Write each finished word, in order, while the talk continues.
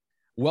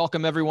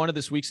Welcome everyone to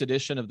this week's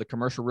edition of the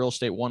Commercial Real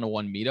Estate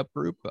 101 Meetup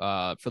Group.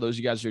 For those of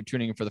you guys who are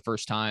tuning in for the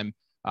first time,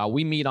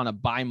 we meet on a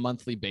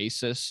bi-monthly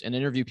basis and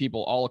interview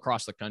people all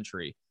across the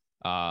country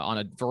on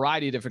a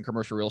variety of different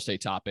commercial real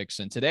estate topics.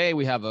 And today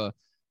we have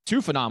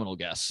two phenomenal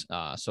guests.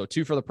 So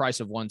two for the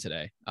price of one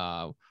today.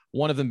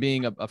 One of them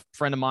being a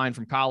friend of mine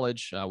from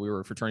college. We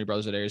were fraternity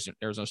brothers at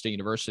Arizona State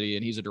University,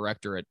 and he's a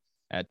director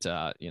at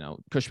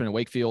Cushman and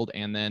Wakefield.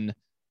 And then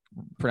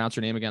pronounce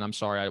your name again. I'm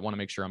sorry. I want to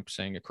make sure I'm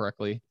saying it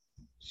correctly.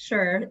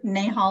 Sure.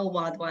 Nehal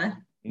Wadhwa.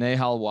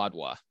 Nehal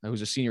Wadhwa,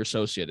 who's a senior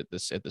associate at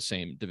the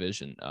same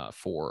division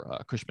for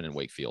Cushman and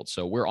Wakefield.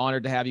 So we're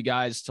honored to have you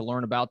guys to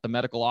learn about the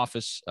medical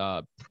office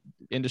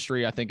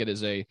industry. I think it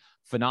is a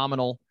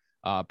phenomenal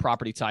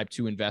property type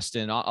to invest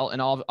in.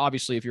 And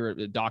obviously, if you're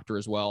a doctor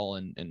as well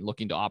and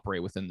looking to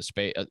operate within the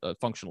space, a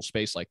functional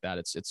space like that,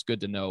 it's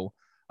good to know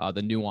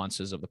the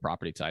nuances of the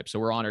property type. So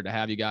we're honored to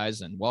have you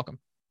guys, and welcome.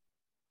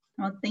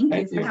 Well, thank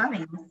you for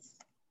having us.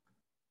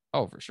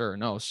 Oh, for sure.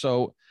 No.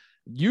 So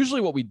usually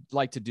what we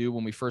like to do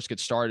when we first get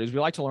started is we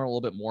like to learn a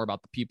little bit more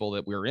about the people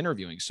that we're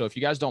interviewing. So if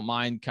you guys don't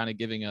mind kind of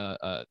giving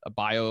a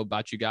bio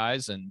about you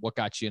guys and what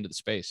got you into the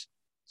space.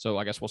 So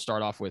I guess we'll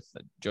start off with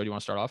Joe. Do you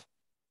want to start off?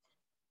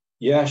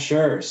 Yeah,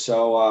 sure.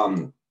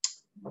 So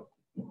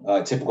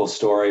a typical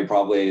story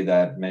probably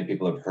that many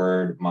people have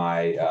heard.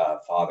 My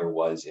father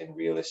was in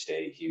real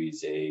estate. He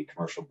was a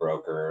commercial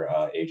broker,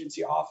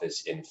 agency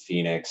office in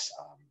Phoenix.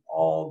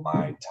 All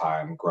my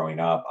time growing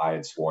up, I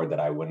had swore that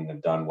I wouldn't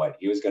have done what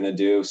he was going to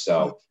do.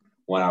 So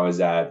when I was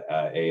at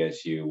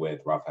ASU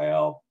with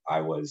Raphael, I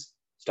was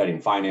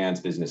studying finance,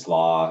 business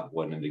law,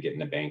 wanted to get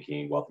into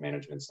banking, wealth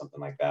management, something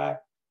like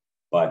that.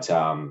 But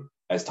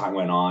as time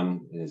went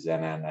on,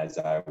 and as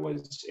I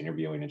was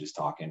interviewing and just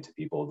talking to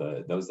people,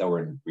 those that were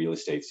in real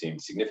estate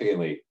seemed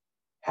significantly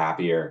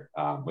happier,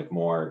 with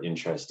more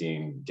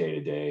interesting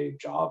day-to-day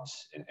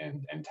jobs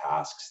and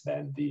tasks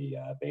than the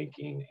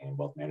banking and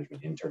wealth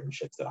management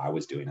internships that I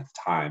was doing at the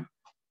time.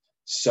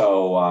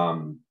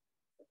 So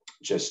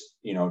just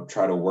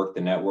try to work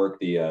the network,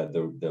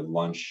 the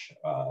lunch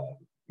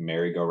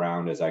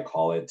merry-go-round, as I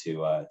call it,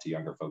 to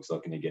younger folks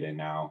looking to get in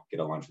now, get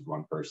a lunch with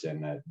one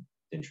person that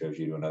intros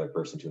you to another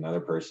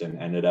person.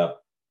 Ended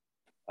up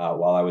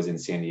while I was in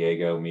San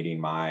Diego, meeting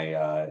my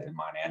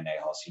and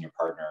Nehal senior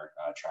partner,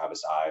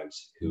 Travis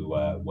Ives, who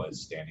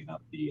was standing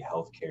up the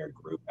healthcare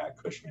group at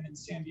Cushman in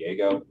San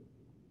Diego.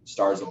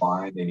 Stars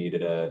aligned. They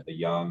needed a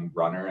young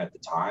runner at the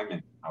time,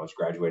 and I was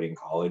graduating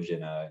college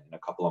in a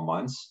couple of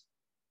months,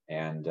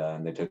 and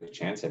they took a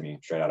chance at me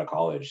straight out of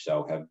college.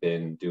 So have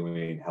been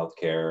doing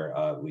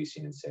healthcare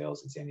leasing and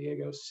sales in San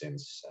Diego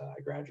since I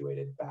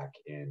graduated back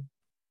in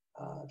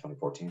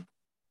 2014.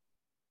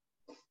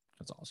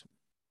 That's awesome.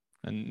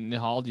 And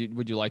Nehal,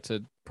 would you like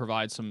to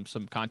provide some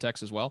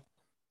context as well?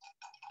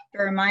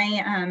 Sure.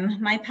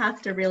 My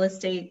path to real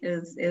estate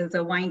is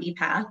a windy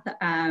path.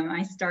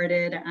 I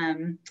started,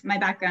 my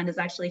background is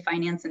actually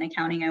finance and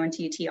accounting. I went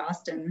to UT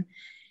Austin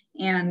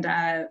and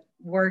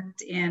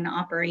worked in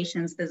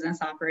operations,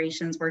 business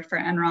operations, worked for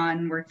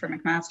Enron, worked for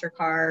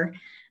McMaster-Carr,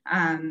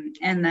 and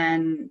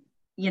then,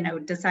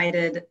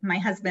 decided my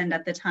husband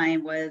at the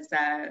time was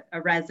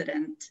a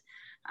resident.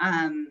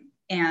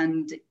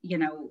 And,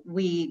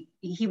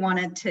 he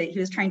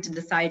was trying to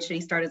decide, should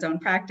he start his own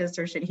practice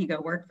or should he go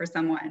work for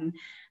someone,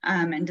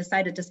 and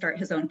decided to start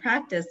his own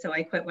practice. So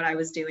I quit what I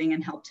was doing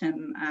and helped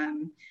him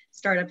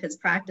start up his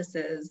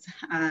practices.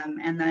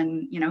 And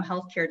then,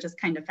 healthcare just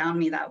kind of found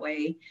me that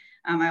way.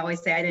 I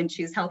always say I didn't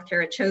choose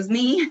healthcare, it chose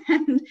me.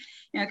 And,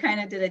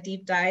 kind of did a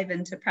deep dive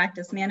into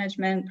practice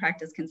management,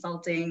 practice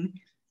consulting.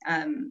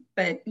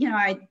 But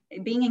I,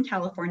 being in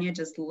California,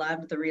 just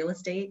loved the real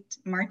estate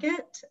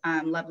market,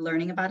 loved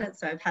learning about it.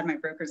 So I've had my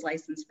broker's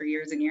license for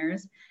years and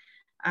years.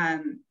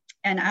 And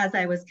as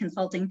I was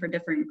consulting for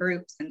different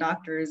groups and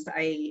doctors,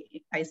 I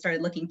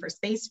started looking for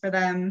space for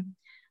them.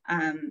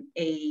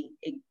 A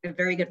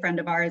very good friend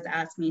of ours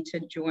asked me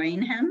to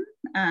join him.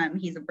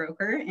 He's a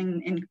broker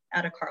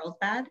out of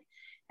Carlsbad.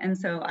 And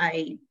so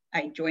I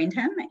joined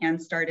him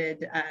and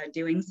started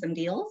doing some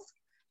deals.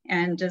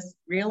 And just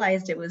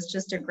realized it was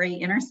just a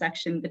great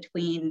intersection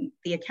between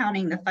the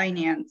accounting, the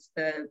finance,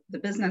 the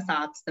business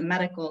ops, the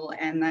medical,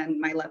 and then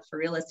my love for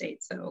real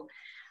estate. So,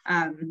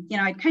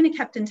 I kind of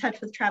kept in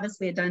touch with Travis.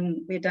 We had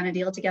done a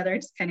deal together.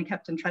 Just kind of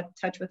kept in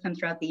touch with him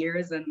throughout the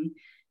years. And,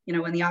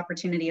 when the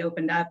opportunity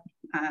opened up,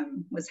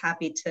 was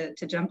happy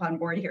to jump on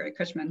board here at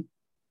Cushman.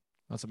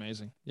 That's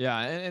amazing.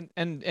 Yeah.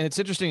 And it's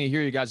interesting to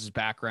hear you guys'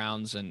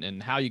 backgrounds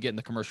and how you get in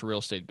the commercial real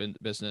estate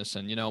business.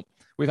 And,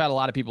 we've had a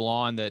lot of people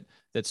on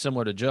that's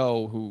similar to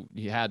Joe, who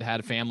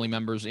had family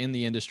members in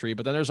the industry,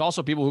 but then there's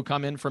also people who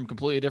come in from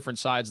completely different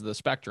sides of the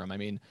spectrum. I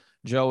mean,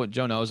 Joe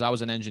knows I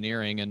was in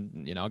engineering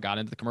and, got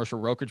into the commercial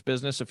brokerage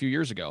business a few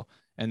years ago.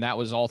 And that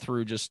was all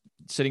through just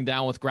sitting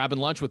down grabbing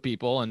lunch with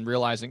people and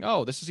realizing,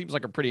 oh, this seems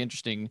like a pretty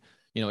interesting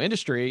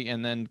industry,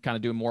 and then kind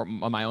of doing more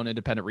of my own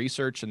independent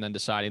research and then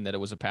deciding that it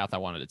was a path I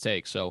wanted to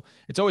take. So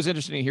it's always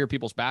interesting to hear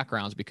people's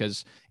backgrounds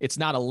because it's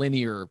not a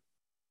linear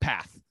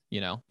path,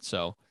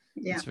 so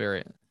yeah. It's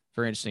very,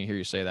 Very interesting to hear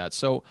you say that.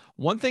 So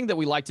one thing that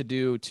we like to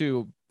do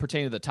too,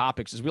 pertaining to the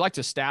topics, is we like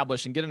to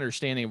establish and get an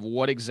understanding of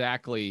what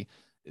exactly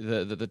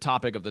the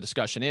topic of the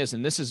discussion is.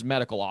 And this is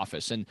medical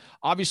office. And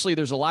obviously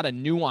there's a lot of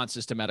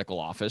nuances to medical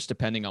office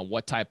depending on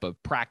what type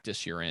of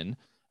practice you're in.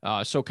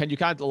 So can you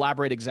kind of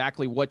elaborate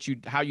exactly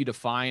how you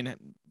define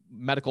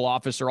medical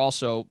office, or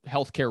also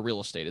healthcare real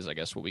estate is, I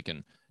guess, what we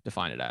can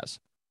define it as?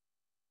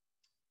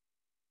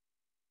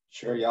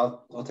 Sure. Yeah,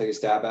 I'll take a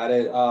stab at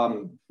it.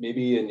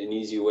 Maybe an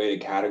easy way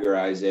to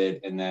categorize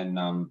it, and then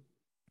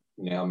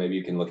maybe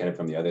you can look at it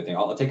from the other thing.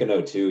 I'll take a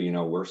note too.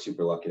 We're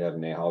super lucky to have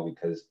Nehal,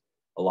 because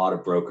a lot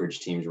of brokerage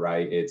teams,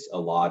 right? It's a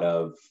lot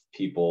of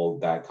people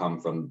that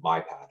come from my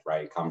path,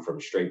 right? Come from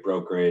straight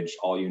brokerage.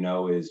 All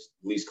is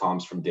lease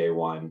comps from day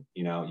one.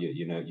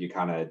 You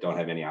kind of don't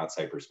have any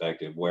outside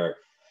perspective. Where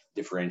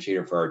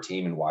differentiator for our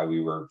team and why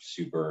we were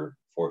super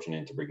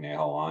fortunate to bring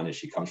Nehal on is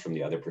she comes from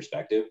the other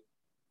perspective.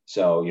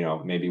 So,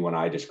 maybe when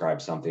I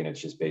describe something, it's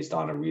just based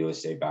on a real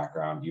estate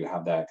background. You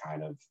have that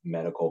kind of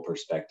medical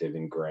perspective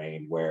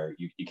ingrained where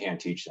you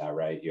can't teach that,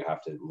 right? You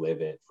have to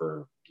live it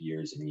for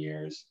years and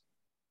years.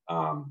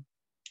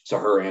 So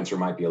her answer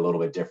might be a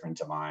little bit different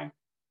to mine.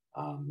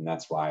 And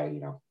that's why,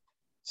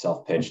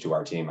 self-pitch to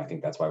our team. I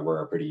think that's why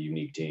we're a pretty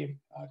unique team,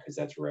 because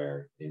that's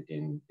rare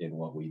in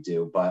what we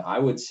do. But I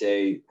would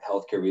say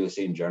healthcare real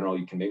estate in general,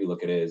 you can maybe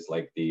look at it as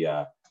like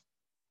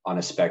on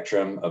a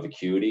spectrum of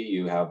acuity.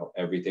 You have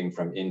everything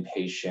from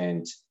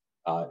inpatient,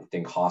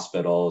 think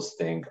hospitals,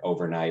 think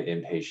overnight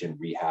inpatient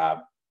rehab,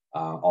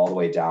 all the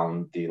way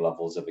down the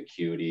levels of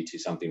acuity to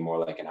something more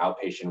like an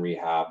outpatient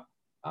rehab.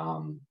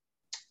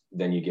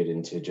 Then you get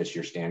into just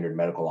your standard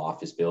medical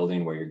office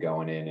building where you're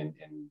going in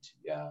and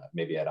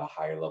maybe at a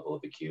higher level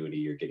of acuity,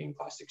 you're getting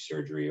plastic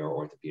surgery or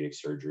orthopedic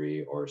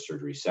surgery or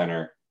surgery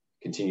center.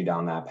 Continue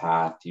down that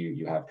path,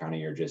 you have kind of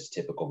your just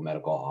typical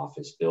medical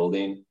office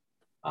building.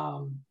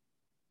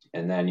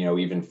 And then,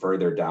 even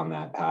further down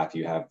that path,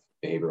 you have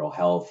behavioral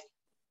health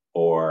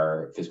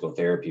or physical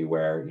therapy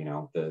where,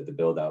 the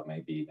build out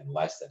may be even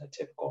less than a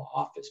typical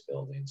office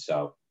building.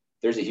 So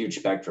there's a huge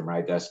spectrum,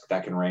 right?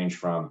 That can range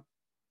from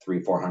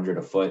 $300-400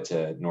 a foot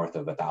to north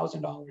of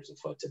 $1,000 a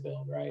foot to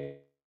build, right?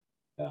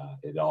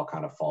 It all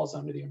kind of falls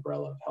under the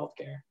umbrella of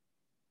healthcare.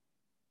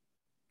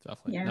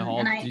 Definitely. Yeah,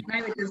 Nehal,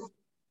 I would just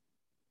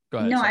go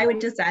ahead. No, Sorry. I would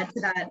just add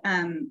to that.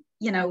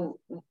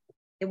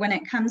 When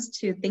it comes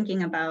to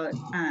thinking about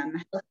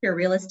healthcare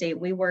real estate,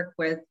 we work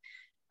with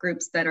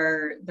groups that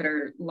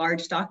are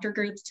large doctor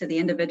groups to the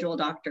individual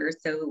doctors.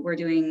 So we're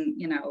doing,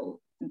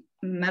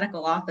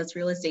 medical office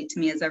real estate to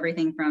me is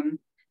everything from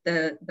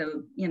the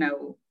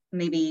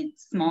maybe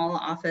small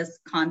office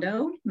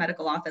condo,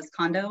 medical office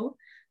condo,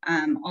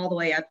 all the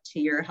way up to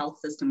your health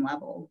system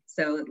level.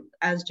 So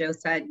as Joe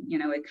said,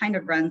 it kind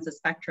of runs a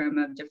spectrum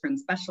of different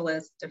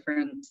specialists,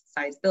 different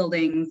size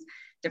buildings,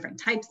 different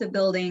types of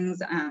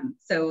buildings.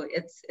 So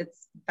it's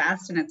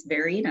vast and it's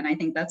varied. And I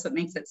think that's what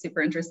makes it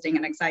super interesting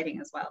and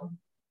exciting as well.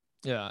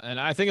 Yeah. And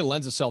I think it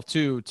lends itself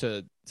to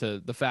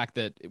the fact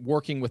that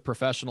working with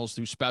professionals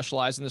who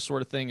specialize in this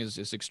sort of thing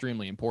is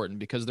extremely important,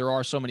 because there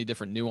are so many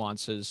different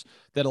nuances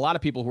that a lot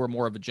of people who are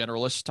more of a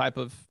generalist type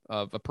of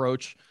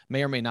approach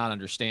may or may not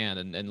understand.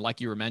 And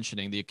like you were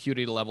mentioning, the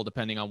acuity level,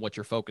 depending on what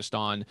you're focused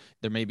on,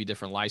 there may be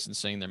different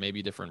licensing, there may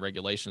be different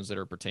regulations that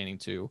are pertaining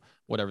to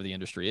whatever the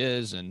industry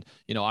is. And,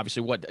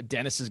 obviously what a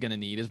dentist is going to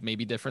need is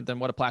maybe different than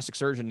what a plastic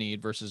surgeon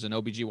need versus an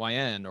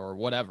OBGYN or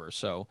whatever.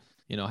 So,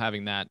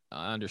 having that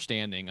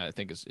understanding, I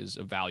think is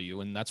a value,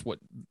 and that's what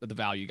the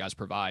value you guys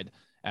provide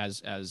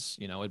as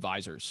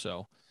advisors.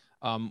 So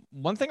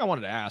one thing I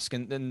wanted to ask,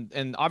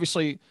 and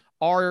obviously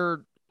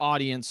our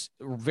audience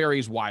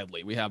varies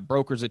widely. We have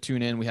brokers that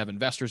tune in, we have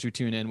investors who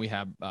tune in, we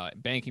have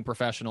banking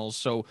professionals.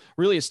 So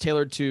really it's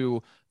tailored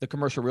to the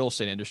commercial real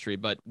estate industry.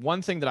 But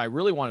one thing that I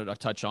really wanted to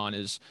touch on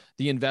is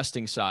the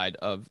investing side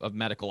of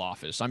medical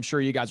office. I'm sure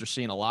you guys are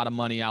seeing a lot of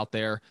money out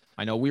there.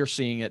 I know we're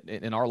seeing it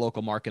in our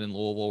local market in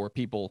Louisville, where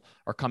people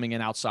are coming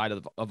in outside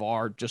of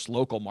our just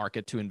local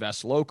market to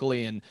invest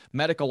locally. And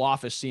medical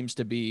office seems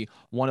to be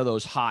one of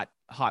those hot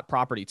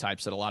property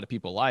types that a lot of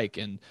people like.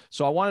 And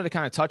so I wanted to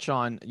kind of touch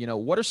on,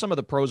 what are some of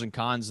the pros and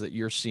cons that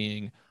you're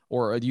seeing,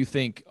 or do you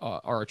think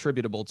are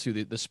attributable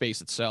to the space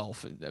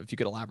itself? If you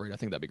could elaborate, I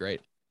think that'd be great.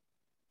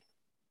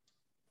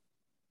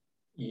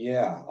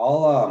 Yeah,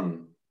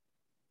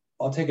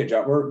 I'll take a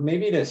jump. Or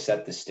maybe to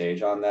set the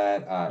stage on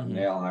that,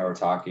 Nehal and I were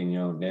talking,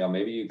 Nehal,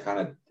 maybe you kind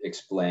of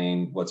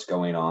explain what's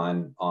going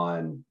on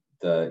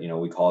the,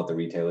 we call it the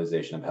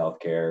retailization of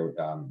healthcare,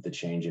 the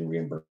change in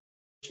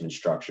reimbursement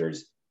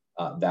structures,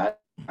 that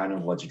kind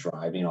of what's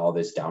driving all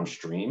this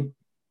downstream.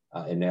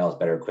 And Nehal is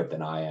better equipped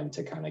than I am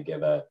to kind of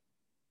give a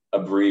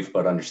brief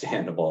but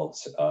understandable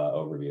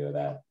overview of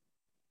that.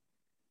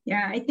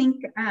 Yeah, I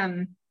think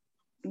I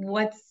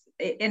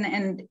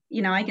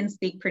can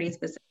speak pretty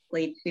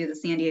specifically to the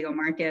San Diego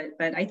market,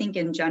 but I think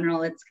in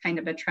general, it's kind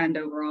of a trend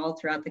overall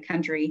throughout the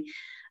country.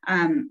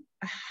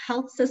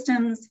 Health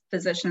systems,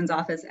 physician's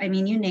office, I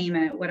mean, you name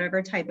it,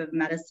 whatever type of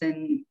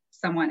medicine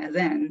someone is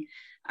in,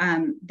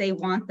 they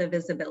want the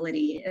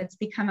visibility. It's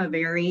become a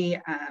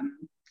very,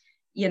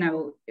 you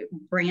know,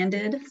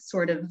 branded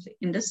sort of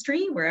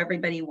industry where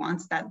everybody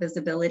wants that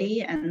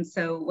visibility. And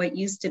so what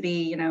used to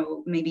be, you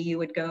know, maybe you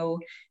would go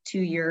to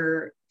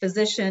your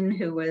physician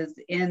who was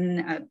in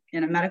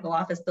a medical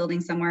office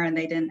building somewhere and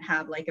they didn't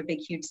have like a big,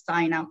 huge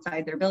sign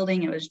outside their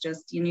building. It was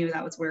just, you knew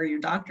that was where your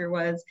doctor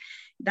was.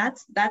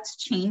 That's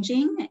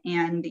changing.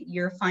 And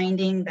you're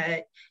finding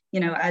that,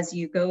 you know, as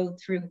you go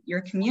through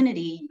your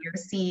community, you're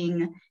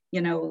seeing,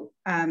 you know,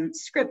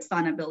 Scripps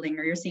on a building,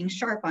 or you're seeing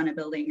Sharp on a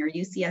building, or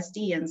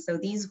UCSD. And so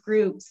these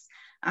groups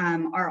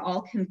are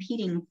all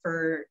competing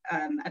for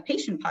a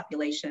patient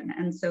population.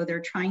 And so they're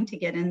trying to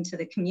get into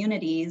the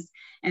communities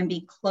and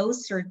be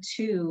closer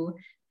to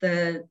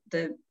the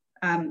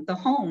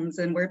homes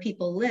and where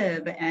people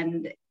live.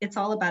 And it's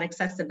all about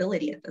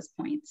accessibility at this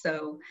point.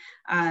 So,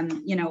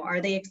 you know, are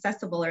they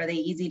accessible? Are they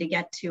easy to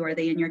get to? Are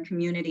they in your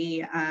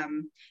community?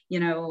 You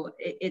know,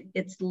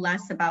 it's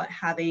less about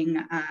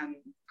having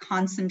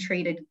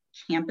concentrated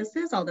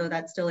campuses, although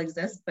that still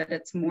exists, but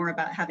it's more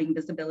about having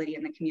visibility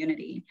in the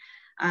community.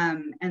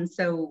 And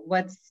so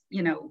what's,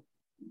 you know,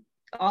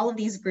 all of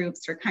these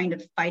groups are kind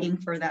of fighting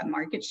for that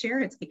market share.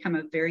 It's become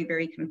a very,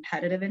 very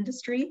competitive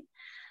industry.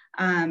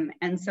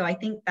 And so I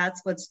think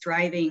that's what's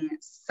driving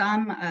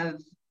some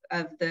of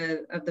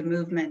the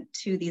movement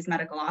to these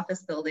medical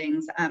office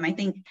buildings. I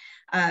think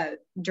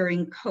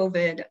during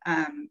COVID,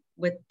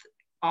 with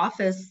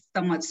office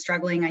somewhat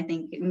struggling, I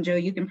think, and Joe,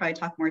 you can probably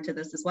talk more to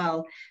this as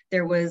well,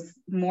 there was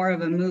more of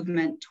a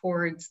movement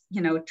towards,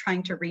 you know,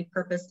 trying to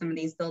repurpose some of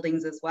these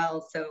buildings as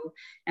well. So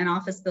an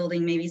office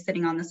building maybe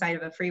sitting on the side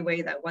of a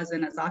freeway that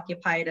wasn't as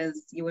occupied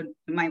as you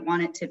might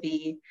want it to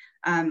be,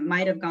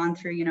 might have gone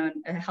through, you know,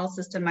 a health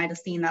system might have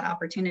seen that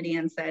opportunity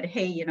and said,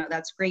 hey, you know,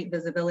 that's great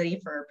visibility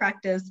for our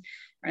practice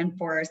and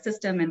for our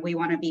system, and we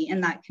want to be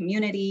in that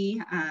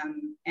community.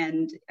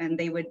 And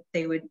they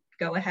would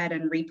go ahead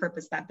and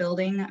repurpose that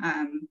building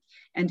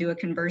and do a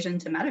conversion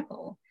to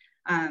medical.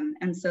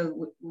 And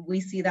so we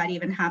see that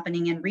even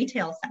happening in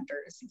retail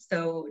centers.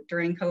 So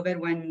during COVID,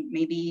 when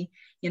maybe,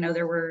 you know,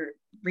 there were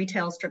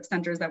retail strip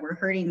centers that were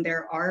hurting,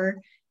 there are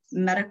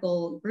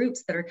medical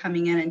groups that are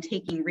coming in and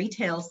taking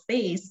retail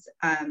space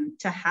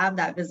to have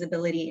that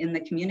visibility in the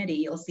community.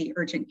 You'll see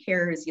urgent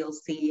cares, you'll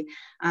see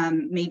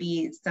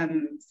maybe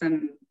some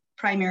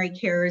primary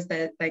cares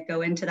that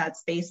go into that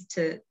space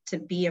to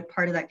be a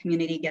part of that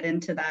community, get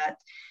into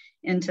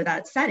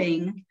that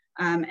setting,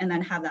 and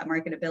then have that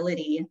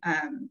marketability.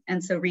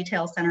 And so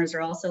retail centers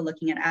are also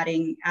looking at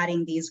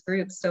adding these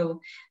groups.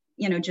 So,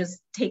 you know,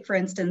 just take for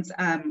instance,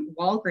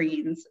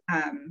 Walgreens,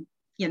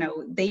 you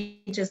know, they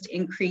just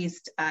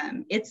increased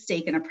its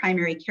stake in a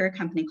primary care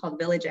company called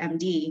Village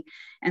MD,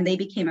 and they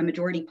became a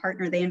majority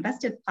partner. They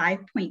invested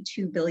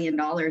 $5.2 billion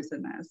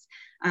in this,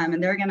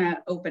 and they're going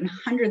to open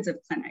hundreds of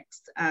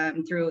clinics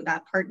through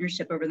that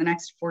partnership over the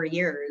next 4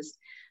 years.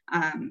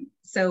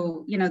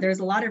 So, you know, there's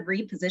a lot of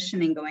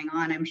repositioning going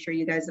on. I'm sure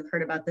you guys have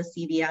heard about the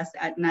CVS,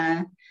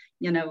 Aetna,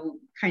 you know,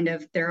 kind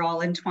of they're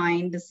all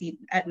entwined. To see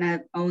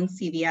Aetna owns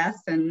CVS,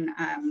 and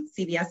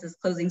CVS is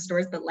closing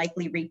stores, but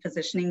likely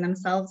repositioning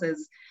themselves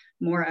as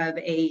more of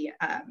a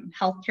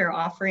healthcare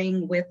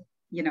offering with,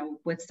 you know,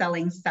 with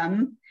selling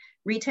some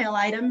retail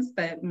items,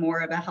 but more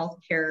of a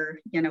healthcare,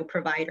 you know,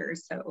 provider.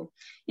 So,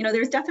 you know,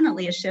 there's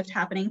definitely a shift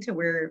happening to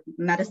where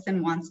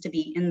medicine wants to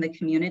be in the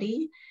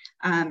community.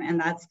 And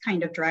that's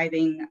kind of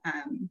driving,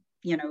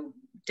 you know,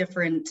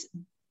 different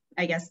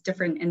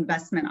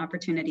investment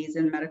opportunities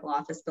in medical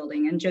office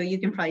building. And Joe, you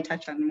can probably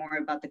touch on more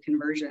about the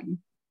conversion.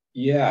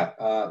 Yeah,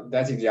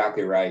 that's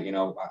exactly right. You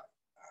know,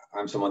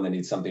 I'm someone that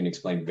needs something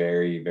explained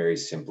very, very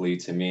simply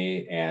to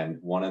me. And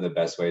one of the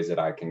best ways that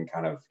I can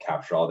kind of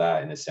capture all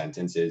that in a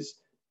sentence is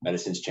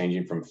medicine's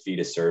changing from fee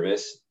to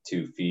service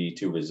to fee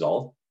to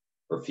result,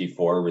 or fee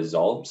for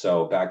result.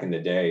 So back in the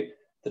day,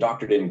 the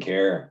doctor didn't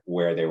care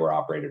where they were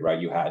operated,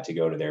 right? You had to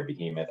go to their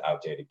behemoth,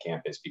 outdated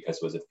campus because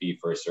it was a fee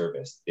for a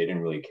service. They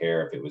didn't really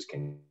care if it was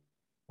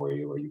for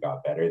you or you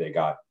got better. They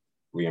got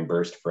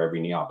reimbursed for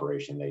every knee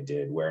operation they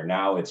did, where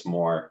now it's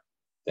more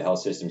the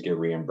health systems get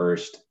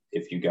reimbursed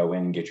if you go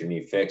in and get your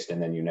knee fixed,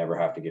 and then you never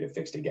have to get it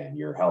fixed again.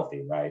 You're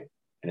healthy, right?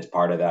 And as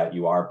part of that,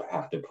 you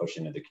have to push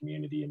into the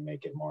community and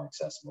make it more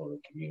accessible to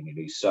the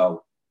community.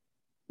 So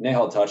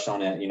Nehal touched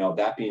on it. You know,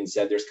 that being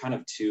said, there's kind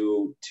of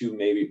two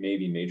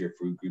maybe major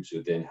food groups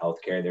within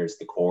healthcare. There's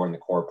the core and the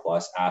core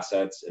plus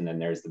assets, and then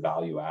there's the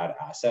value add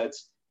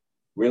assets.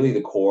 Really,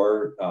 the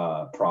core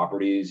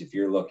properties, if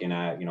you're looking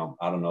at, you know,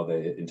 I don't know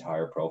the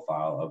entire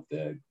profile of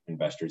the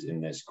investors in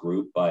this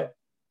group, but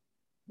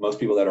most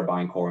people that are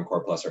buying core and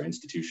core plus are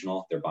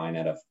institutional. They're buying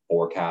at a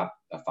 4 cap,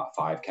 a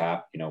 5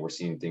 cap. You know, we're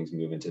seeing things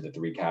move into the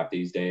 3 cap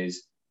these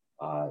days.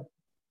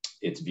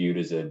 It's viewed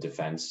as a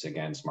defense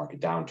against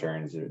market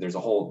downturns. There's a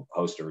whole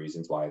host of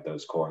reasons why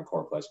those core and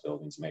core plus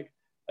buildings make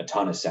a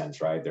ton of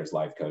sense, right? There's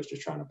life coaches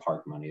trying to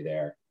park money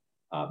there.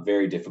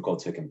 Very difficult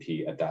to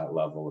compete at that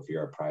level if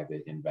you're a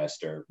private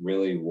investor.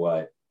 Really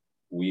what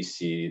we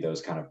see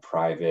those kind of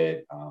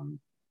private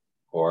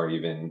or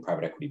even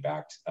private equity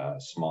backed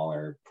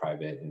smaller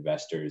private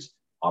investors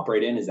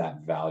operate in is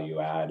that value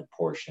add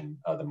portion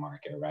of the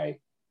market, right?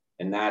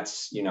 And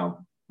that's,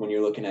 when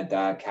you're looking at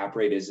that, cap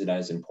rate isn't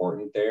as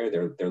important there.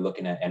 They're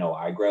looking at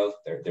NOI growth.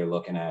 They're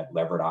looking at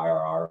levered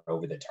IRR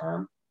over the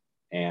term.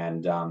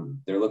 And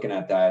they're looking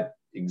at that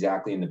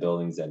exactly in the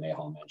buildings that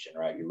Nehal mentioned,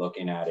 right? You're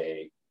looking at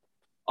a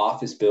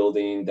office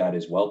building that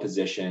is well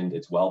positioned,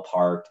 it's well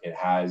parked, it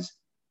has,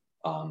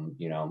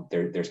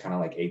 there's kind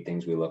of like 8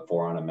 things we look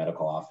for on a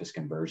medical office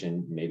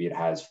conversion. Maybe it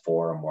has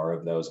 4 or more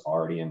of those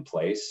already in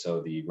place.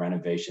 So the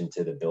renovation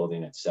to the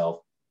building itself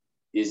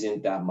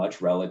isn't that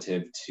much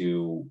relative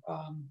to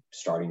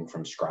starting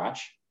from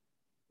scratch,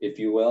 if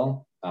you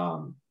will.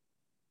 And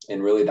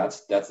really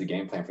that's the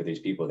game plan for these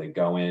people. They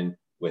go in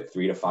with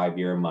 3 to 5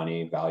 year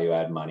money, value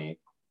add money.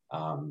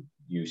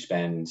 You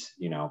spend,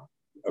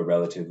 a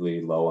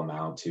relatively low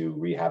amount to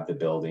rehab the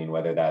building,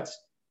 whether that's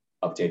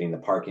updating the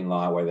parking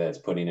lot, whether that's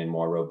putting in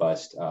more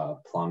robust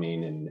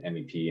plumbing and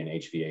MEP and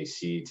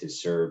HVAC to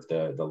serve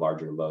the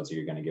larger loads that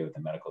you're going to get with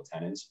the medical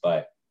tenants.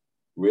 But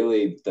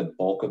really the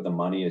bulk of the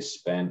money is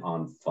spent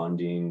on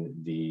funding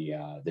the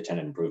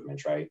tenant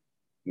improvements, right?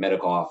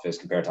 Medical office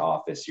compared to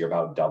office, you're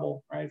about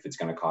double, right? If it's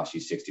going to cost you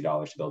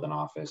 $60 to build an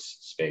office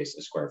space,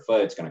 a square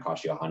foot, it's going to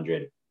cost you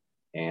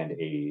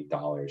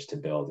 $180 to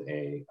build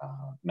a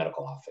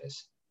medical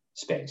office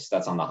space.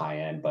 That's on the high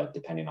end, but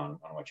depending on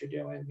what you're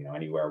doing,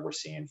 anywhere we're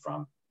seeing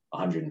from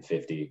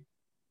 150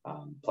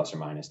 plus or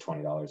minus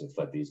 $20 a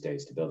foot these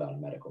days to build out a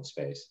medical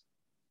space.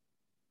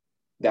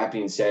 That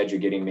being said, you're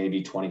getting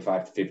maybe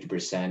 25 to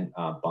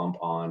 50% bump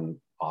on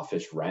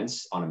office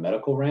rents on a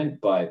medical rent,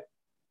 but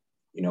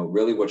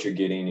really what you're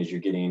getting is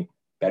you're getting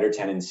better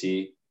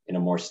tenancy in a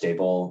more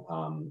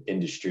stable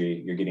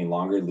industry. You're getting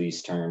longer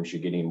lease terms.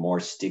 You're getting more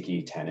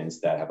sticky tenants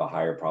that have a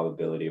higher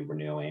probability of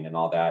renewing, and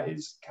all that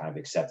is kind of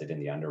accepted in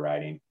the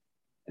underwriting.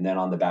 And then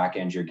on the back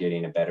end, you're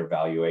getting a better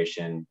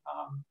valuation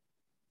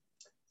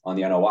on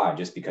the NOI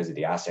just because of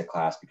the asset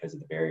class, because of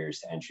the barriers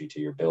to entry to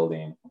your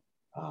building,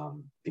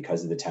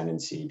 because of the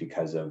tenancy,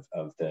 because of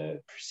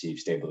the perceived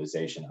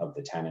stabilization of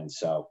the tenants.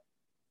 So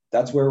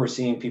that's where we're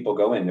seeing people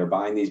go in. They're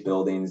buying these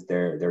buildings.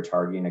 They're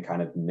targeting a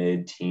kind of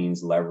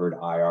mid-teens levered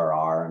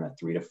IRR and a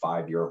 3 to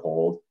 5 year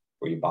hold,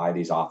 where you buy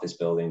these office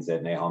buildings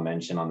that Nehal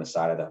mentioned on the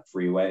side of the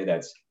freeway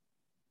that's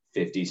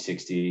 50,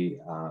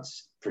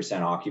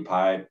 60%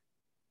 occupied.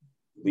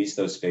 Lease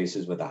those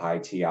spaces with a high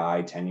TI,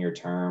 10-year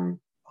term,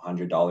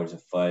 $100 a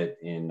foot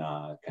in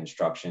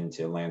construction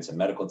to land some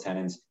medical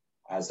tenants.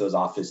 As those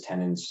office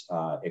tenants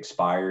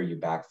expire, you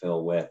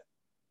backfill with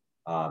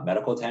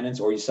medical tenants,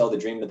 or you sell the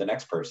dream to the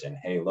next person.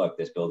 Hey, look,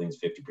 this building's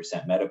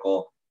 50%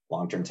 medical,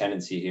 long-term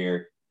tenancy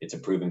here. It's a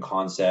proven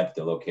concept.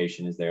 The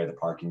location is there. The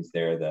parking's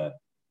there. The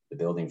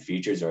building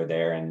features are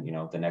there. And,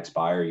 the next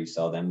buyer, you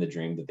sell them the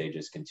dream that they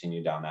just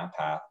continue down that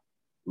path,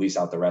 lease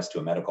out the rest to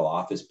a medical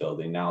office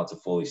building. Now it's a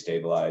fully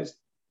stabilized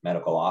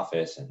medical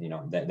office. And,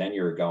 then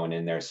you're going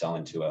in there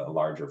selling to a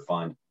larger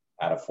fund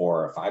at a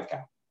 4 or a 5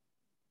 cap.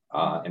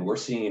 And we're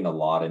seeing a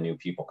lot of new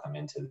people come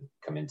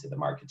into the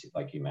market, too,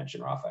 like you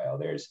mentioned, Raphael.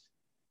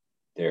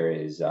 There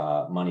is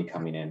money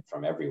coming in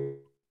from everywhere,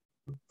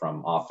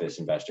 from office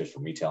investors,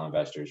 from retail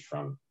investors,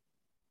 from,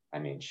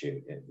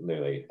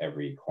 literally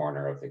every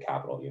corner of the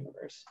capital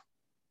universe.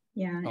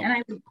 Yeah,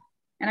 and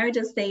I would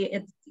just say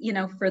it's,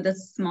 for the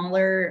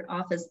smaller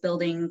office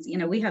buildings,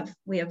 we have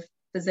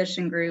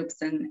physician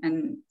groups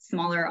and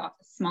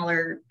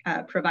smaller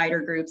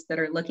provider groups that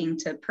are looking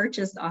to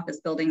purchase office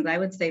buildings. I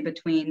would say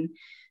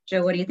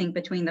Joe, what do you think,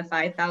 between the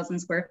 5,000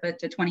 square foot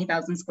to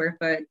 20,000 square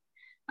foot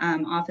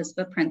office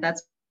footprint?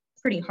 That's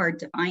pretty hard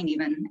to find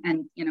even.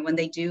 And, when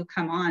they do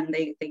come on,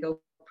 they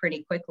go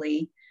pretty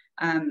quickly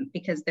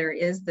because there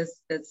is this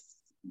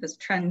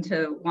trend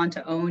to want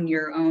to own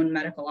your own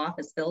medical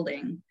office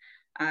building.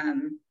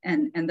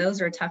 And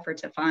those are tougher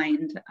to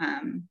find.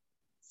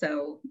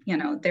 So,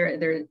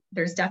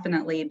 there's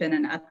definitely been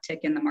an uptick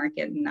in the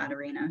market in that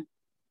arena.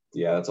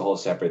 Yeah, that's a whole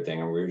separate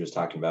thing. And we were just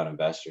talking about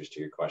investors, to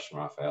your question,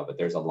 Raphael, but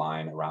there's a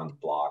line around the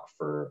block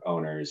for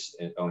owner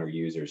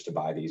users to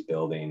buy these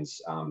buildings.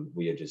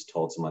 We had just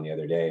told someone the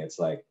other day, it's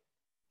like,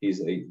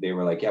 they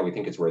were like, yeah, we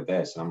think it's worth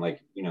this. And I'm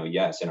like,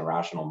 yes, in a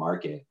rational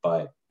market,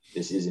 but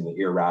this is an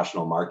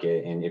irrational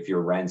market. And if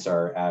your rents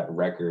are at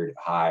record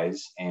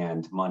highs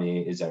and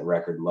money is at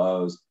record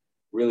lows,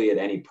 really at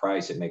any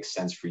price, it makes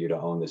sense for you to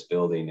own this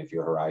building if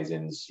your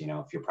horizons,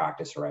 if your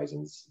practice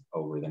horizons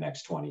over the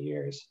next 20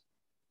 years.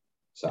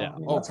 So, yeah.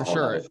 For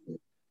sure.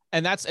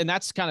 And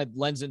that's kind of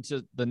lends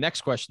into the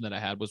next question that I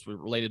had, was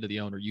related to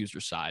the owner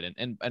user side.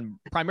 And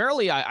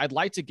primarily I'd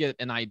like to get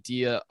an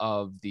idea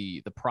of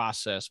the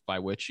process by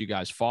which you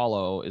guys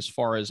follow as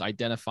far as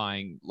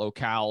identifying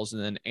locales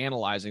and then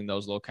analyzing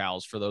those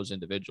locales for those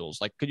individuals.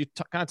 Like, could you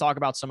kind of talk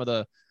about some of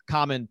the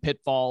common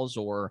pitfalls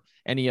or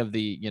any of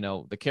the,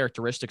 the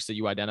characteristics that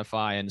you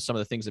identify and some of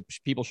the things that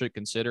people should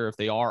consider if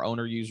they are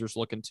owner users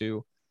looking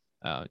to,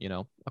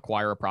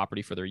 acquire a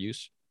property for their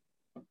use?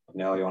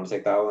 No, you want to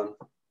take that one?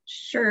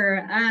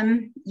 Sure.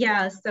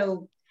 Yeah.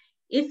 So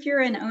if you're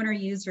an owner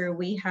user,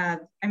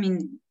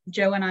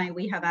 Joe and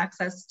we have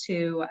access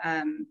to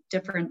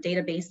different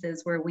databases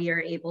where we are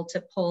able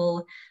to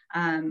pull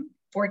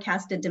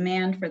forecasted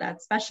demand for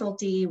that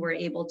specialty. We're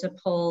able to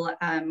pull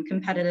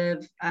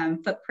competitive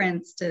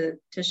footprints to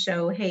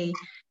show, hey,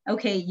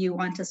 okay, you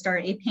want to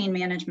start a pain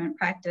management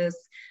practice.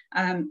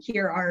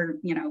 Here are,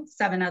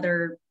 7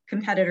 other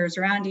competitors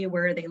around you.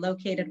 Where are they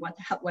located?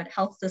 What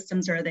health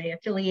systems are they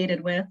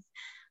affiliated with?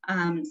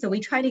 So we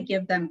try to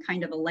give them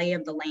kind of a lay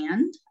of the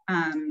land,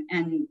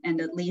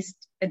 and at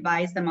least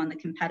advise them on the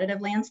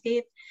competitive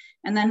landscape.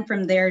 And then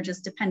from there,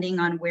 just depending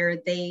on where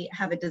they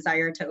have a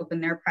desire to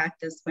open their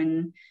practice,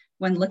 when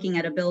looking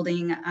at a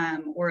building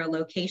or a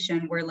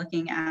location, we're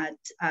looking at,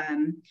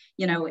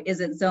 is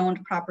it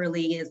zoned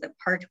properly? Is it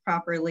parked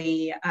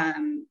properly? How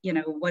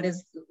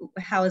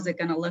is it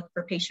going to look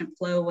for patient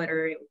flow?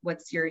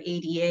 What's your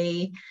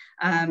ADA,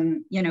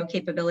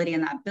 capability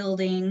in that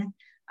building?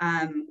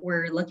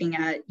 We're looking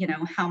at,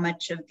 how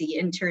much of the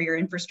interior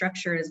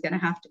infrastructure is going to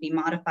have to be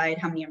modified,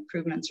 how many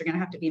improvements are going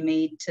to have to be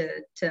made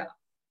to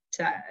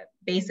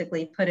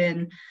basically put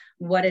in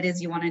what it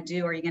is you want to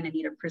do. Are you going to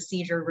need a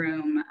procedure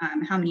room?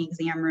 How many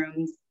exam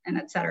rooms, and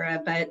et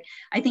cetera. But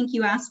I think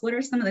you asked, what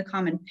are some of the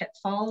common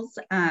pitfalls,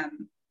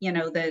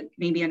 that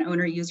maybe an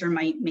owner user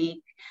might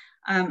make?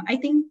 I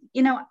think,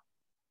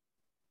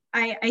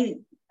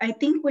 I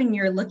think when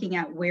you're looking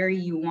at where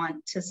you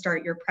want to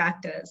start your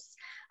practice,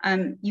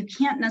 you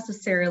can't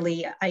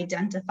necessarily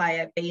identify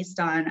it based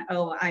on,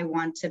 oh, I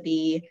want to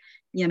be,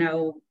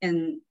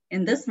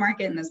 in this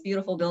market, in this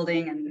beautiful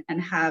building,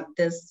 and have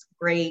this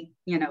great,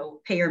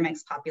 payer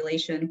mix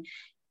population.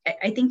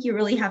 I think you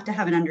really have to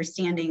have an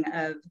understanding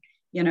of,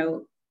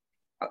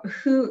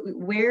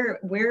 where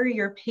are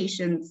your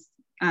patients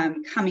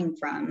coming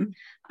from?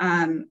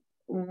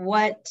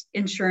 What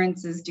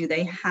insurances do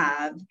they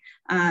have?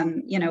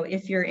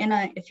 If you're in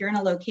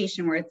a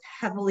location where it's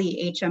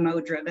heavily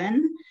HMO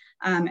driven,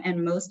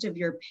 and most of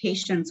your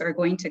patients are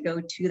going to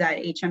go to that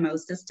HMO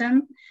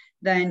system,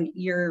 then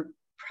you're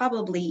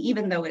probably,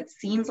 even though it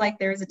seems like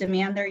there's a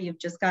demand there, you've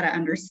just got to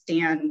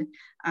understand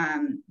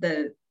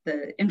the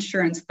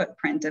insurance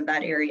footprint of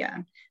that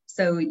area.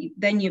 So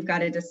then you've got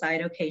to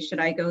decide, okay, should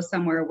I go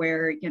somewhere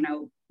where,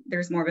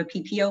 there's more of a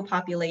PPO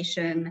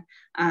population?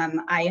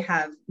 I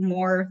have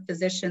more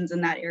physicians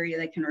in that area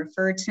that can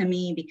refer to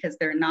me because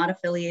they're not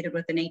affiliated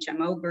with an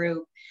HMO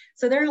group.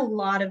 So there are a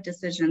lot of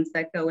decisions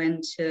that go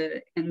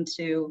into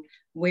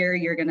where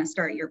you're going to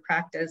start your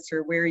practice,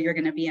 or where you're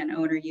going to be an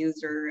owner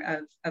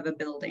user of a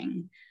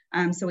building.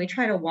 So we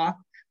try to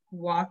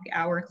walk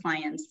our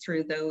clients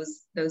through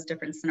those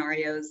different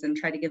scenarios and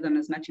try to give them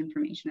as much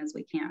information as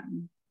we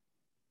can.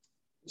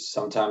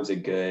 Sometimes a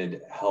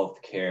good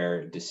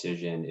healthcare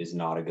decision is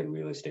not a good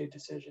real estate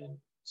decision.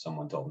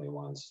 Someone told me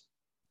once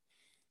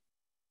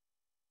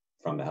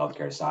from the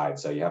healthcare side.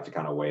 So you have to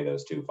kind of weigh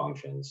those two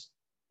functions,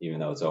 even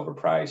though it's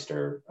overpriced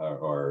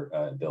or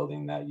a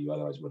building that you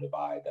otherwise would have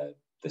buy.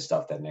 The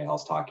stuff that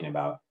Nehal's talking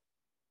about,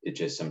 it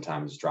just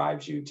sometimes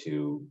drives you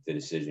to the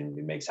decision.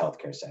 It makes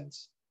healthcare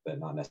sense, but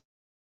not necessarily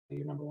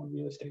your number one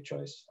real estate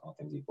choice, all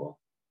things equal.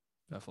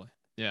 Definitely.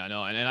 Yeah,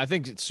 no, and I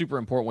think it's super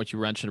important what you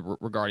mentioned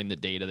regarding the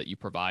data that you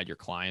provide your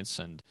clients.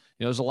 And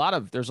there's a lot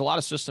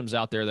of systems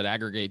out there that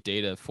aggregate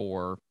data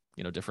for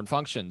different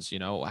functions.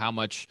 How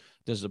much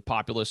does the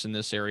populace in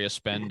this area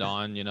spend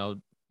on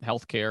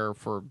healthcare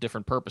for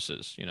different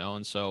purposes?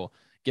 And so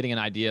getting an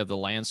idea of the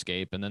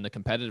landscape, and then the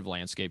competitive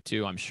landscape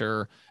too. I'm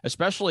sure,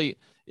 especially.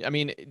 I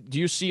mean, do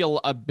you see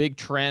a big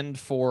trend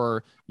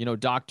for,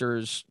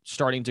 doctors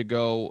starting to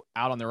go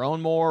out on their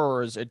own more,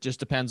 or is it just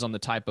depends on the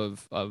type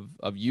of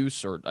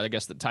use, or I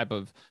guess the type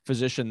of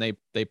physician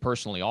they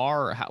personally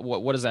are? Or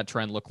what does that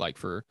trend look like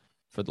for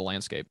the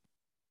landscape?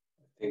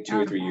 I think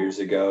 2 or 3 years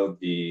ago,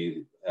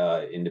 the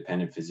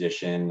independent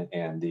physician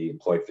and the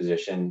employed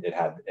physician, it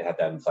had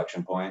that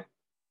inflection point,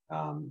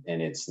 and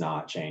it's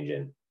not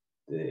changing.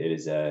 It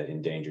is an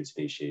endangered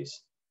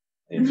species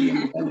in the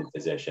independent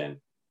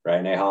physician.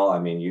 Right, Nehal? I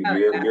mean,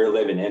 you're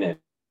living in it.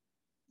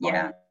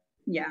 Yeah.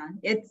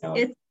 It's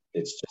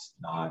just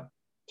not.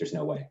 There's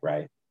no way,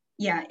 right?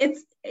 Yeah,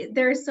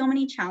 there are so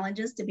many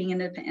challenges to being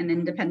an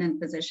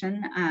independent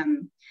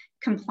physician.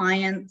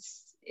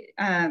 Compliance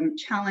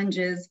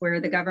challenges where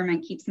the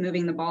government keeps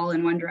moving the ball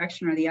in one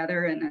direction or the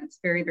other, and it's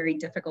very, very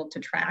difficult to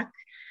track.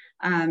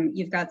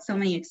 You've got so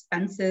many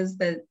expenses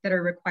that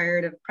are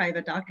required of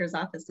private doctors'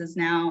 offices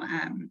now.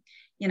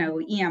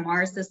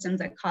 EMR systems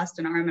that cost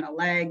an arm and a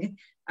leg,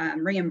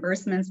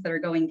 reimbursements that are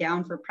going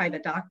down for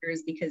private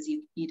doctors because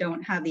you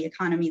don't have the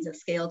economies of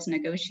scale to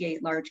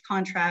negotiate large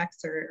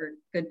contracts or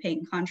good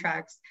paying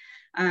contracts.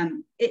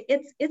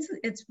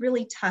 It's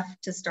really tough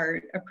to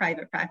start a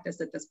private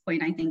practice at this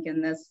point, I think,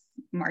 in this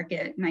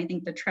market. And I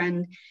think the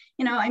trend,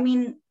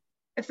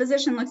 a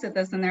physician looks at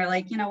this and they're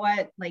like, you know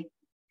what, like,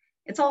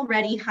 it's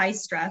already high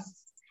stress.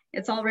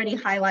 It's already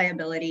high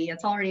liability.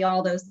 It's already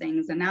all those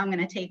things. And now I'm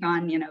going to take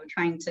on,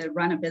 trying to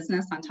run a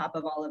business on top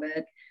of all of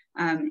it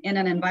in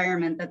an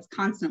environment that's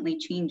constantly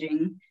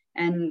changing.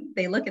 And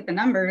they look at the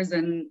numbers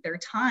and their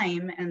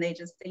time and they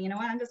just say, you know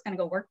what, I'm just going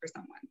to go work for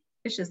someone.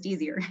 It's just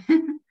easier.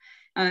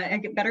 A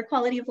better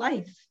quality of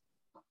life.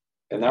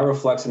 And that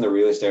reflects in the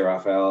real estate,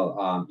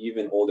 Rafael.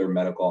 Even older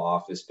medical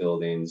office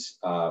buildings,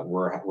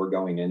 we're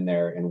going in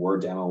there and we're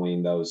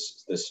demoing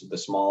the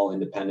small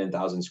independent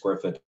 1,000 square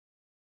foot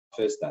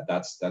office.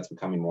 That's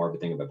becoming more of a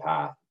thing of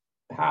the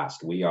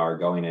past. We are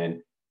going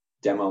in,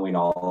 demoing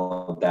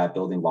all of that,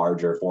 building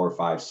larger 4,000,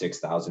 5,000,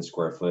 6,000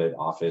 square foot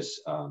office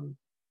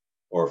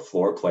or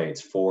floor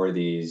plates for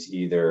these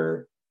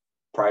either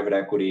private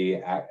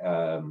equity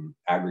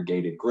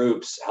aggregated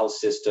groups, health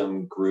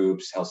system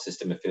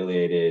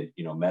affiliated,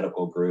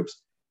 medical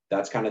groups.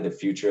 That's kind of the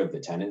future of the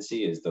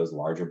tenancy, is those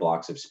larger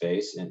blocks of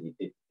space. And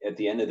at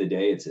the end of the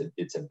day,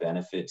 it's a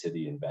benefit to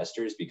the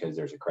investors because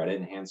there's a credit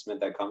enhancement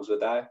that comes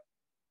with that.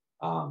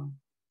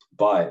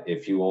 But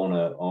if you own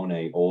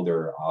a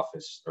older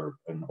office or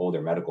an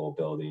older medical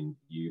building,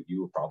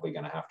 you're probably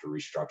going to have to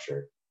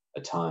restructure a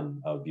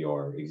ton of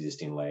your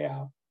existing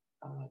layout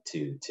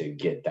to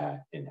get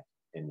that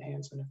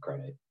enhancement of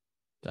credit.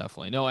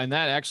 Definitely. No, and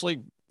that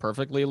actually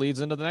perfectly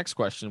leads into the next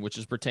question, which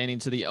is pertaining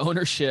to the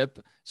ownership.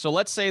 So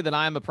let's say that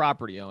I'm a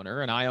property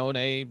owner and I own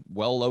a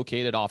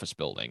well-located office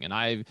building and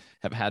I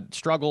have had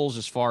struggles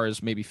as far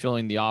as maybe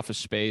filling the office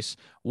space.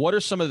 What are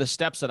some of the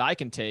steps that I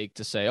can take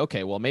to say,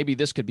 okay, well, maybe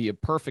this could be a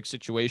perfect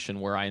situation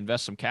where I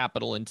invest some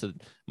capital into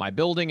my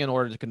building in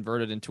order to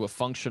convert it into a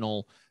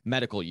functional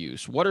medical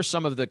use? What are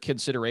some of the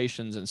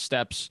considerations and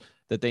steps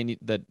that they need,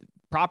 that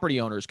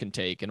property owners can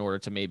take in order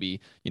to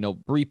maybe,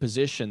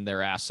 reposition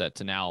their asset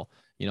to now,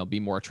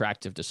 be more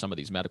attractive to some of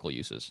these medical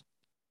uses?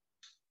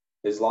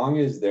 As long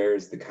as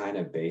there's the kind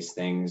of base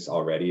things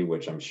already,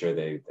 which I'm sure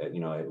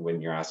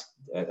when you're asked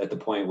at the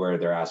point where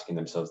they're asking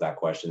themselves that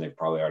question, they've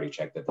probably already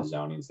checked that the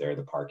zoning's there,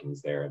 the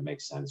parking's there. It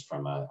makes sense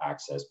from an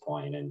access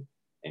point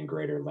and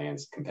greater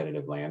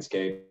competitive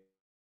landscape.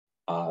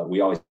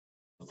 We always,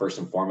 first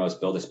and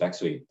foremost, build a spec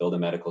suite, build a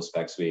medical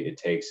spec suite. It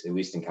takes, at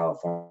least in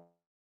California,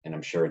 and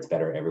I'm sure it's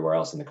better everywhere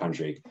else in the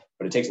country,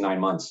 but it takes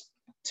 9 months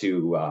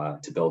to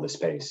build a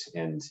space,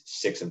 and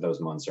 6 of those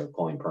months are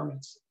pulling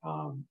permits.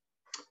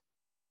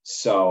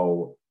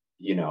 So,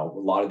 a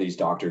lot of these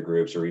doctor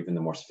groups, or even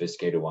the more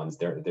sophisticated ones,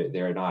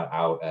 they're not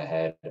out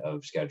ahead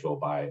of schedule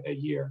by a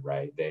year,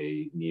 right?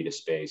 They need a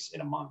space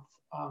in a month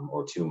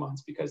or 2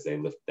 months because they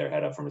lift their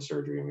head up from a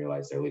surgery and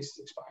realize their lease is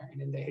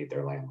expiring and they hate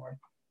their landlord.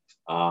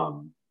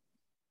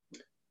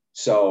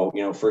 So,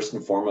 first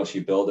and foremost,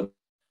 you build a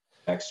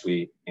spec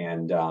suite,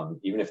 and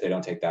even if they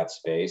don't take that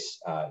space,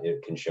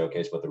 it can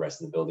showcase what the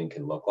rest of the building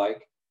can look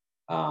like.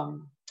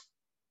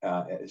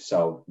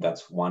 So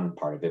that's one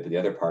part of it. But the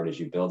other part is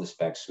you build a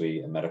spec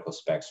suite, a medical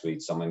spec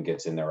suite, someone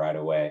gets in there right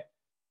away.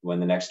 When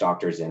the next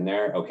doctor's in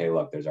there, okay,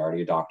 look, there's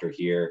already a doctor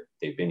here.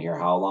 They've been here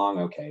how long?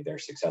 Okay, they're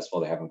successful.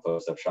 They haven't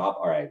closed up shop.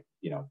 All right,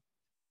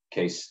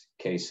 case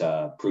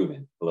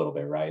proven a little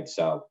bit, right?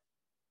 So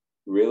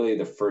really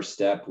the first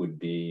step would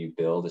be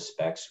build a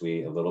spec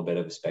suite, a little bit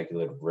of a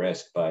speculative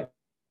risk, but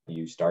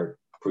you start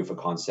proof of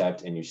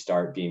concept and you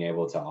start being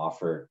able to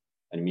offer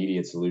an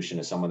immediate solution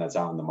to someone that's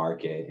out in the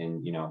market.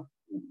 And,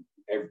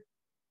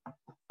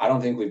 I don't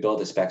think we've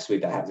built a spec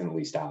suite that hasn't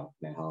leased out.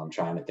 I'm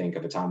trying to think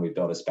of a time we've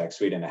built a spec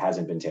suite and it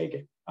hasn't been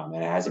taken. And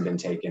it hasn't been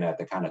taken at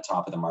the kind of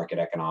top of the market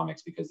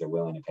economics because they're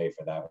willing to pay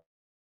for that,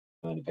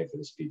 willing to pay for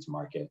the speed to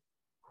market.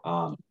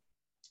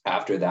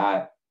 After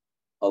that,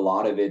 a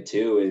lot of it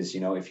too is,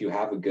 if you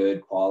have a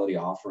good quality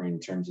offering in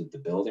terms of the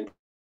building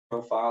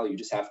profile, you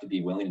just have to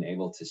be willing and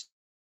able to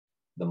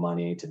the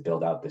money to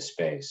build out the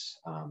space.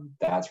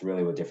 That's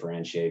really what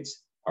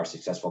differentiates our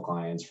successful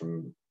clients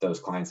from those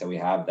clients that we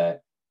have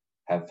that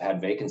have had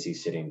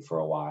vacancies sitting for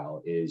a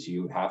while, is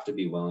you have to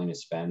be willing to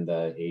spend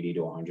the $80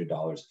 to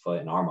 $100 a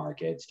foot in our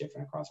market. It's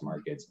different across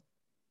markets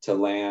to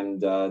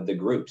land the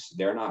groups.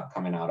 They're not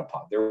coming out of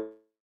pocket. They're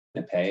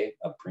going to pay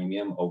a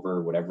premium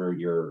over whatever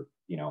your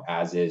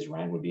as is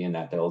rent would be in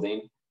that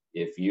building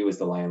if you as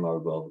the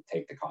landlord will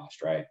take the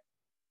cost, right?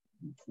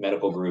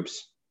 Medical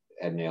groups,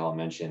 Ed Nail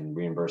mentioned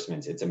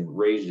reimbursements. It's a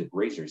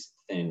razor's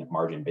thin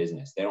margin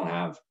business. They don't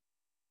have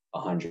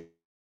 $100,000,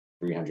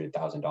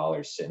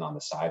 $300,000 sitting on the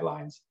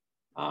sidelines.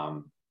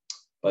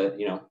 But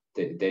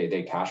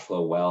they cash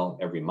flow well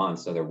every month,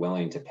 so they're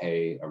willing to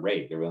pay a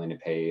rate. They're willing to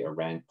pay a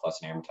rent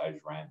plus an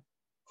amortized rent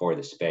for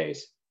the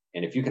space.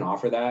 And if you can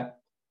offer that,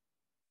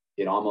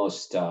 it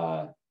almost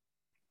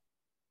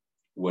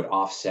would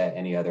offset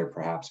any other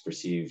perhaps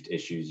perceived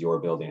issues your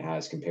building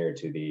has compared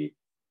to the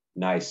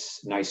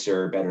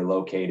nicer, better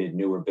located,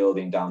 newer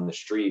building down the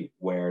street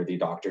where the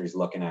doctor is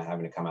looking at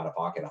having to come out of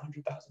pocket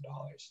 $100,000.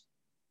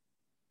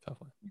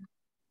 Definitely.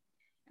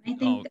 I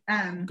think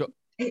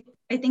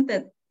I think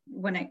that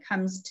when it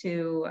comes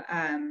to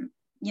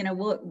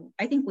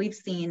I think we've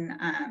seen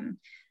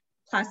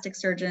plastic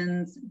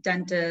surgeons,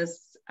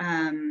 dentists,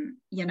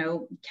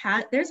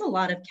 there's a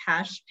lot of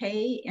cash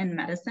pay in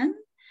medicine.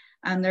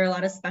 There are a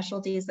lot of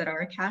specialties that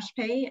are cash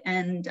pay,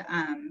 and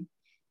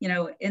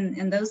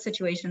in those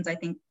situations, I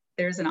think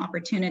there's an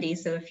opportunity.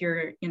 So if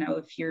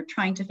you're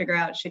trying to figure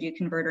out should you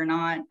convert or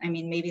not,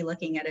 maybe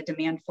looking at a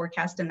demand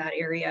forecast in that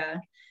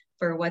area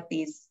for what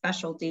these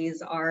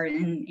specialties are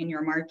in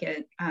your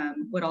market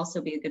would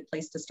also be a good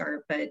place to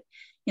start. But,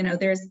 you know,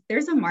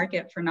 there's a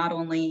market for not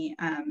only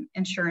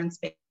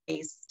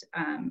insurance-based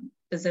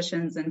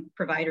physicians and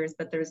providers,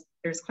 but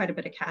there's quite a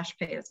bit of cash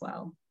pay as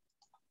well.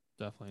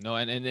 Definitely. No,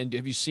 and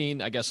have you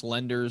seen, I guess,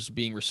 lenders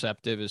being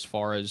receptive as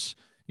far as,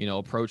 you know,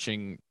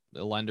 approaching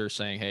the lender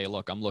saying, hey,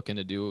 look, I'm looking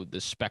to do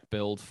this spec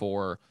build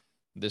for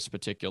this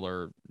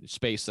particular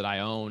space that I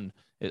own?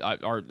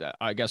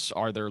 I guess,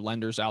 are there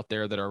lenders out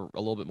there that are a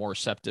little bit more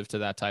receptive to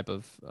that type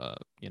of,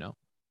 you know,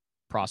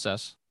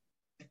 process?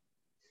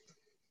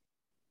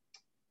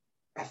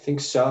 I think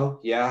so.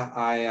 Yeah.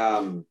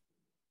 I'm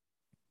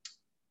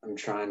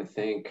trying to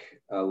think.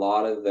 A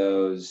lot of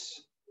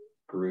those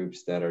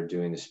groups that are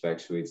doing the spec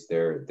suites,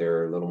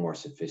 they're a little more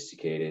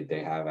sophisticated.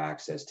 They have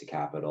access to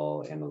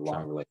capital and a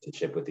long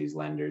relationship with these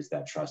lenders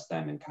that trust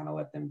them and kind of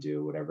let them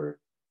do whatever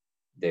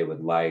they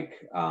would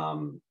like.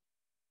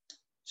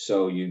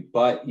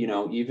 But you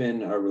know,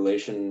 even a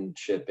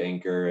relationship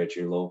banker at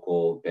your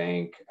local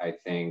bank, I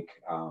think,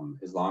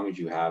 as long as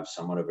you have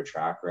somewhat of a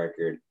track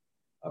record,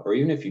 or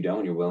even if you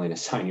don't, you're willing to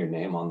sign your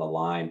name on the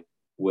line,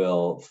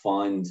 will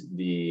fund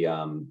the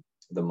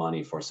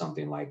money for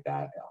something like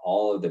that.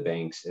 All of the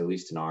banks, at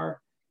least in our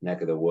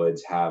neck of the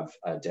woods, have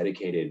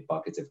dedicated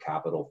buckets of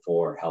capital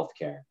for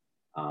healthcare.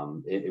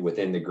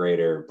 Within the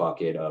greater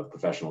bucket of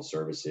professional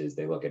services,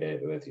 they look at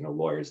it with, you know,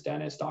 lawyers,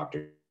 dentists,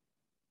 doctors,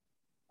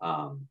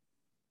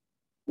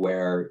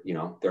 where, you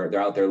know, they're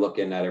out there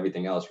looking at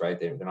everything else, right?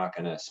 They're not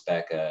going to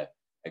spec a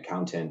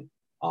accountant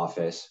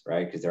office,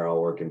 right? Because they're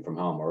all working from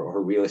home, or a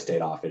real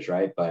estate office,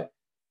 right? But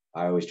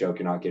I always joke,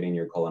 you're not getting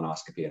your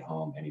colonoscopy at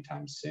home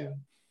anytime soon.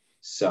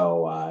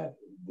 So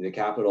the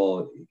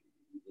capital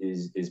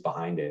is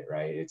behind it,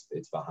 right?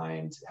 It's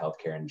behind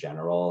healthcare in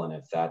general. And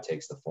if that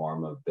takes the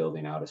form of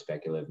building out a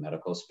speculative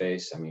medical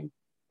space, I mean,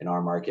 in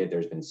our market,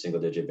 there's been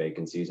single-digit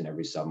vacancies in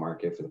every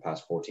submarket for the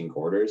past 14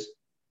 quarters.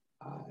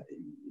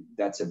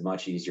 That's a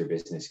much easier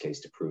business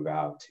case to prove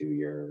out to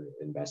your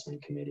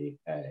investment committee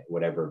at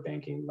whatever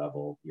banking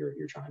level you're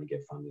trying to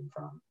get funding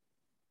from.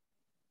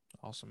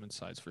 Awesome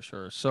insights for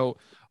sure. So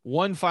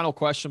one final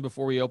question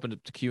before we open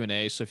up to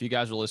Q&A. So if you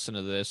guys are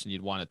listening to this and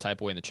you'd want to type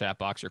away in the chat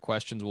box your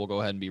questions, we'll go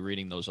ahead and be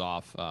reading those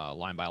off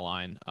line by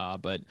line.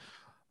 But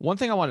one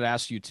thing I wanted to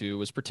ask you too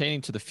was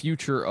pertaining to the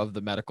future of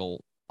the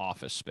medical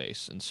office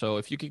space. And so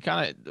if you could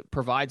kind of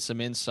provide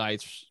some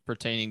insights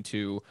pertaining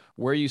to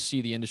where you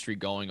see the industry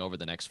going over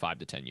the next 5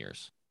 to 10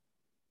 years.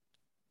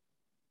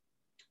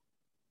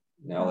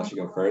 Now I'll let you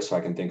go first so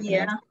I can think.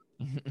 Yeah.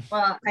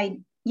 Well,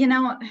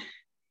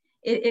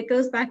 it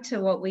goes back to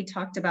what we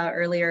talked about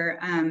earlier.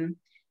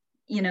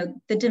 You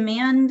know, the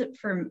demand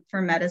for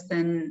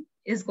medicine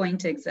is going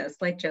to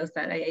exist. Like Joe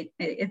said,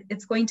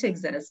 it's going to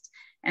exist.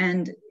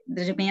 And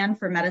the demand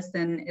for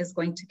medicine is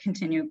going to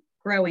continue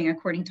growing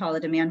according to all the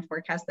demand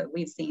forecasts that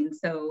we've seen.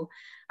 So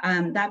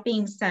that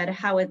being said,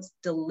 how it's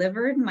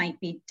delivered might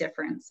be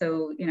different.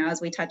 So, you know,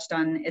 as we touched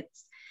on,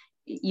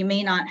 you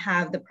may not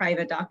have the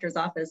private doctor's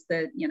office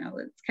that, you know,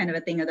 it's kind of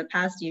a thing of the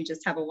past. You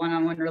just have a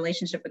one-on-one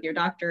relationship with your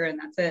doctor and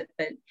that's it.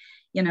 But,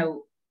 you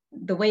know,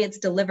 the way it's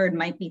delivered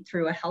might be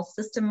through a health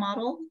system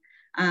model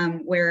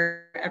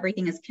where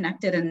everything is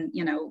connected. And,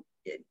 you know,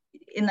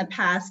 in the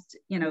past,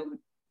 you know,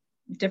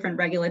 different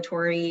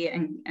regulatory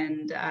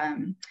and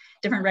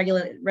different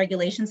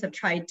regulations have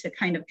tried to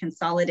kind of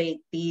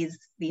consolidate these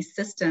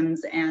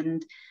systems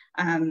and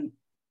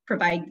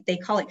provide, they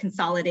call it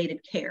consolidated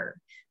care.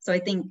 So I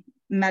think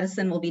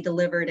medicine will be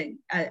delivered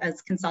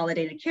as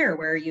consolidated care,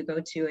 where you go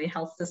to a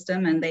health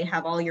system and they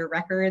have all your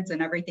records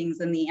and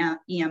everything's in the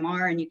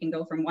EMR and you can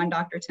go from one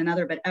doctor to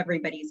another, but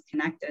everybody's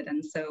connected.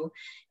 And so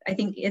I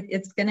think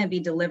it's going to be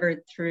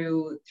delivered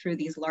through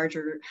these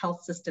larger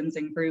health systems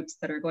and groups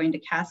that are going to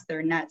cast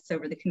their nets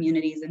over the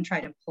communities and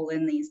try to pull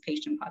in these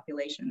patient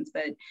populations.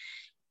 But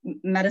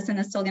medicine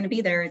is still going to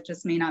be there. It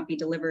just may not be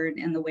delivered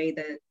in the way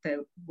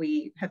that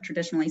we have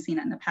traditionally seen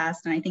it in the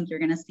past. And I think you're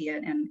going to see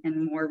it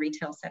in more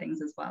retail settings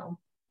as well.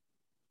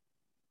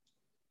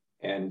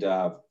 And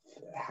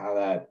how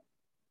that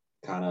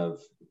kind of,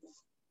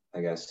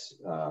 I guess,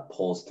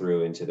 pulls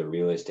through into the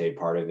real estate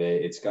part of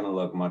it, it's going to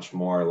look much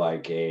more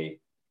like it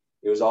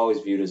was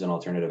always viewed as an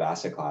alternative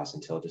asset class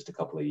until just a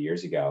couple of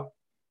years ago.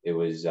 It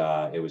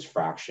was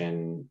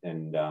fraction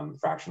and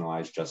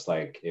fractionalized, just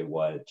like the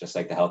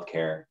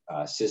healthcare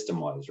system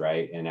was,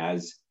 right? And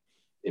as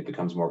it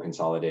becomes more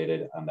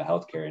consolidated on the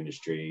healthcare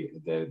industry,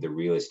 the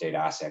real estate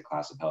asset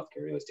class of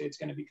healthcare real estate is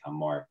going to become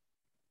more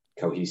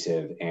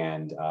cohesive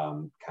and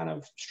kind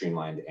of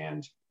streamlined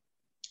and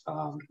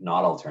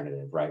not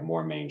alternative, right?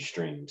 More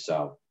mainstream.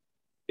 So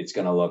it's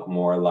going to look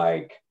more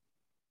like,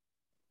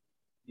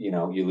 you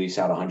know, you lease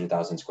out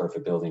 100,000 square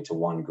foot building to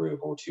one group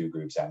or two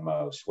groups at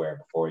most, where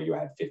before you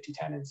had 50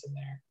 tenants in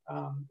there.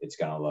 It's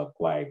going to look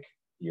like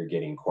you're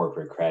getting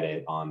corporate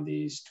credit on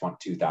these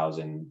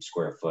 2,000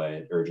 square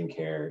foot urgent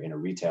care in a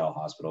retail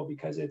hospital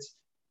because it's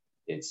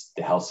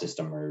the health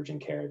system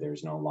urgent care.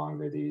 There's no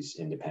longer these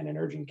independent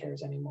urgent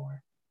cares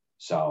anymore.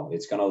 So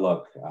it's going to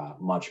look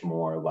much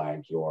more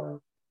like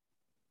your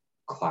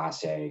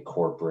Class A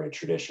corporate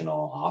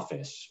traditional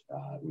office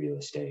real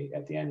estate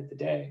at the end of the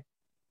day.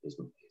 This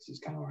is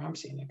kind of where I'm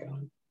seeing it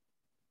going.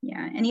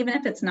 Yeah, and even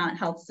if it's not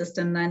health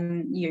system,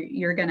 then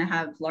you're going to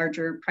have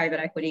larger private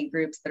equity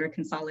groups that are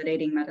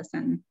consolidating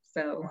medicine.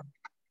 So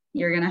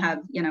you're going to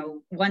have,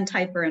 one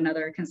type or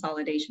another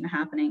consolidation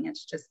happening.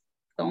 It's just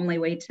the only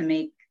way to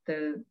make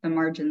the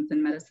margins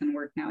in medicine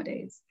work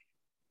nowadays.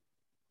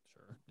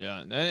 Sure.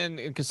 Yeah,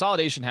 and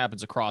consolidation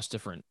happens across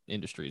different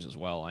industries as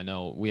well. I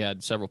know we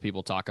had several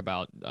people talk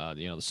about,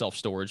 the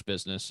self-storage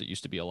business. It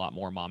used to be a lot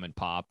more mom and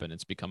pop, and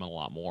it's becoming a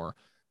lot more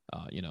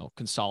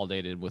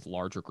consolidated with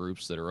larger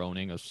groups that are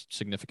owning a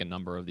significant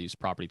number of these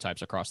property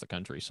types across the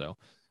country. So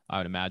I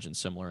would imagine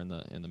similar in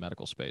the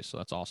medical space. So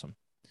that's awesome.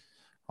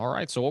 All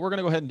right. So what we're going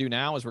to go ahead and do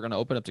now is we're going to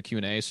open up to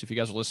Q&A. So if you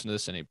guys are listening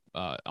to this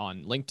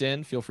on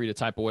LinkedIn, feel free to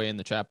type away in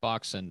the chat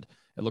box. And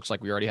it looks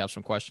like we already have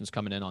some questions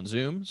coming in on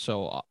Zoom.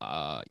 So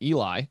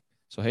Eli.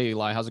 So hey,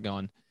 Eli, how's it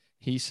going?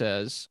 He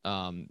says,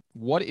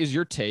 what is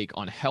your take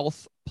on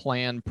health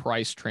plan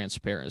price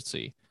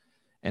transparency?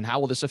 And how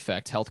will this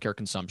affect healthcare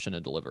consumption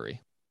and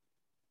delivery?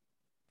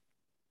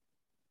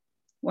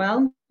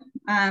 Well,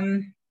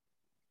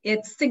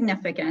 it's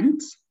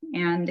significant,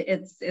 and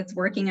it's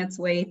working its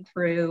way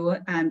through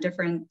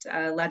different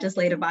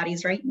legislative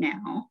bodies right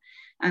now.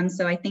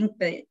 So I think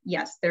that,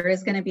 yes, there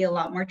is going to be a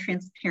lot more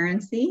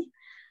transparency,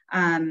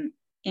 and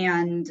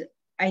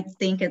I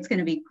think it's going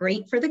to be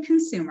great for the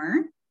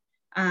consumer.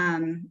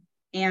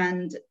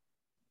 And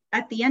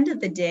at the end of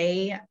the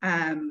day,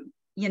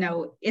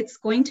 it's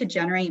going to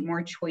generate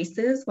more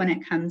choices when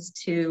it comes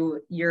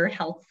to your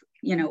health,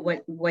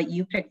 what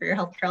you pick for your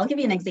healthcare. I'll give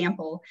you an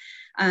example.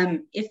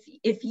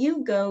 If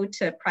you go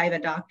to a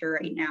private doctor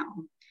right now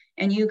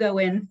and you go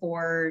in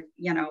for,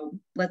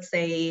 let's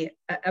say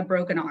a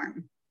broken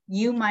arm,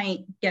 you might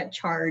get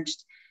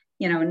charged,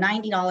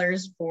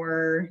 $90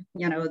 for,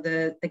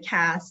 the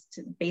cast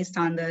based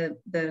on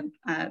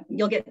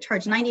you'll get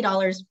charged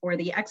 $90 for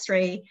the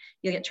x-ray.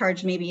 You'll get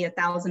charged maybe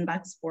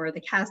 $1,000 for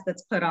the cast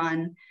that's put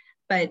on.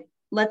 But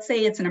let's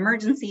say it's an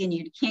emergency and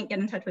you can't get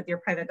in touch with your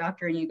private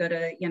doctor and you go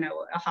to,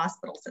 a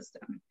hospital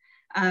system.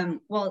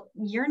 Well,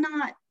 you're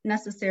not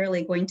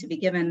necessarily going to be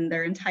given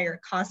their entire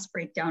cost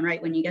breakdown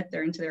right when you get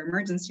there into their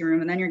emergency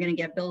room, and then you're going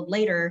to get billed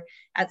later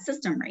at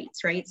system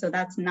rates, right? So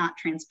that's not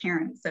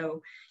transparent.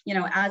 So,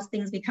 as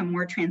things become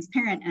more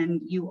transparent and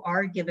you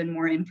are given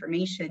more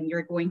information,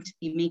 you're going to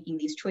be making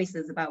these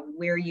choices about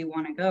where you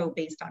want to go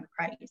based on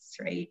price,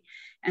 right?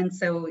 And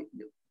so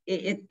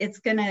it's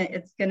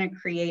gonna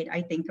create,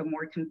 I think, a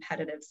more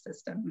competitive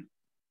system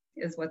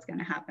is what's going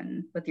to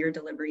happen with your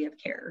delivery of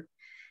care.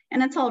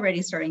 And it's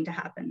already starting to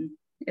happen.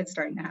 It's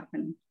starting to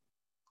happen.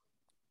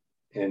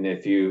 And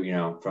if you,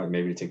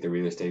 maybe to take the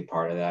real estate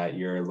part of that,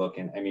 you're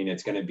looking,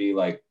 it's going to be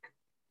like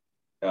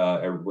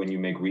when you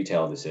make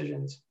retail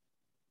decisions,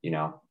 are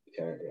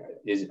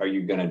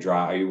you going to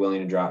drive, are you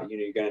willing to drive,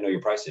 you're going to know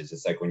your prices.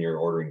 It's like when you're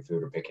ordering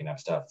food or picking up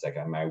stuff. It's like,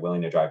 am I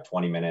willing to drive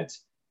 20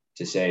 minutes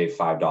to save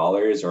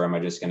 $5, or am I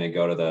just going to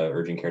go to the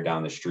urgent care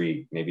down the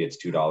street? Maybe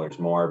it's $2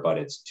 more, but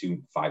it's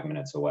 5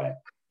 minutes away,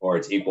 or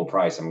it's equal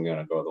price. I'm going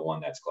to go to the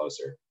one that's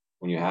closer.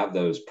 When you have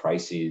those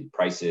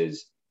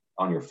prices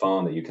on your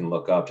phone that you can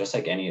look up, just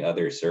like any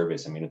other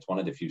service. It's one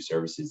of the few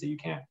services that you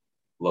can't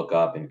look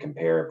up and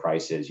compare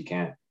prices. You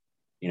can't,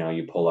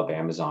 you pull up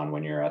Amazon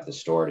when you're at the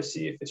store to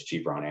see if it's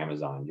cheaper on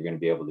Amazon. You're going to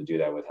be able to do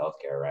that with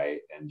healthcare, right?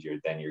 And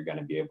you're going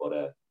to be able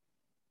to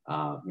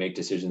make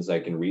decisions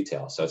like in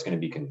retail. So it's going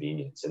to be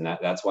convenience. And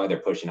that's why they're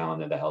pushing out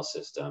into the health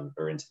system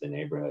or into the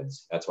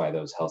neighborhoods. That's why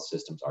those health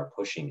systems are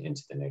pushing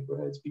into the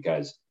neighborhoods,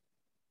 because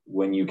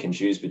when you can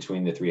choose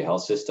between the 3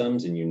 health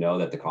systems and you know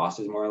that the cost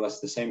is more or less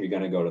the same, you're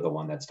going to go to the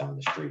one that's down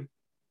the street.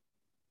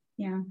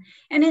 Yeah,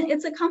 and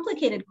it's a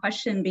complicated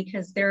question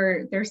because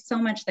there's so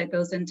much that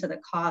goes into the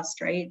cost,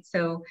 right?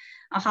 So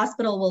a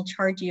hospital will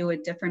charge you a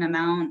different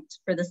amount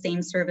for the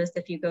same service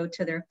if you go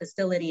to their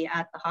facility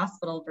at the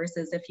hospital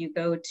versus if you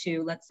go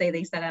to, let's say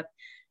they set up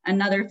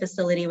another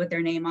facility with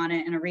their name on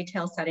it in a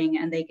retail setting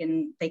and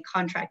they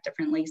contract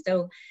differently.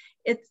 So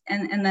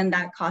and then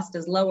that cost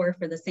is lower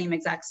for the same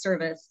exact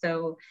service.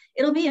 So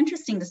it'll be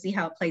interesting to see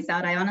how it plays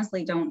out. I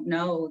honestly don't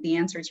know the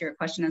answer to your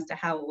question as to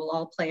how it will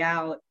all play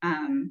out,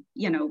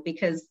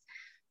 because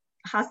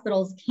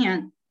hospitals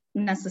can't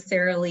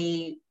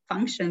necessarily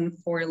function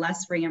for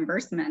less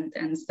reimbursement.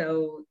 And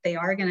so they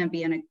are going to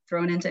be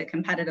thrown into a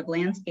competitive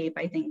landscape,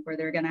 I think, where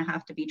they're going to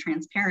have to be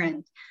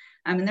transparent.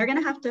 And they're going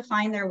to have to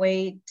find their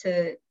way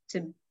to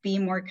be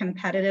more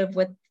competitive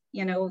with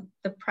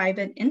the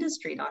private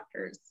industry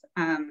doctors.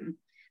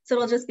 So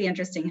it'll just be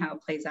interesting how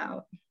it plays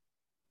out.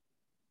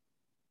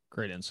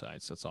 Great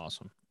insights. That's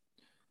awesome.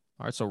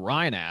 All right. So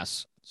Ryan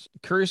asks,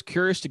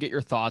 curious to get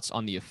your thoughts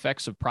on the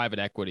effects of private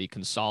equity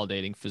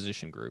consolidating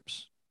physician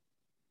groups.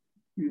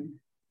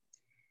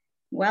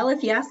 Well,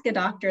 if you ask a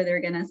doctor,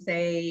 they're going to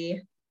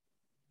say,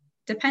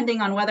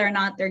 depending on whether or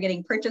not they're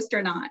getting purchased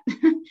or not,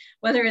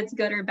 whether it's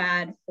good or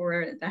bad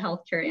for the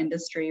healthcare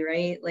industry,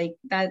 right? Like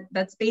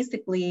that's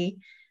basically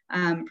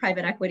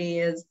private equity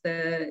is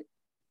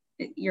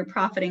you're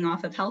profiting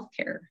off of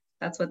healthcare.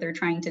 That's what they're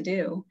trying to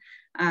do.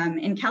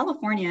 In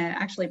California,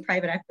 actually,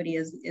 private equity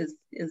is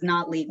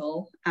not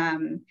legal.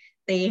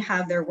 They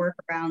have their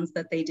workarounds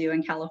that they do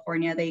in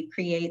California. They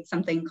create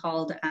something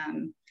called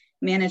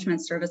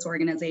management service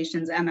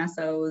organizations,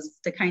 MSOs,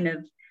 to kind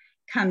of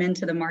come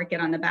into the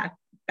market on the back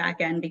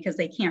end, because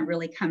they can't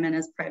really come in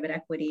as private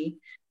equity.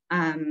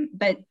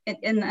 But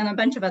and a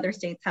bunch of other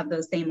states have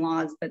those same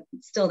laws, but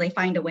still they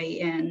find a way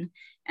in.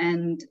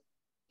 And,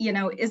 you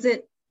know,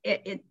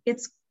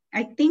 it's,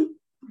 I think,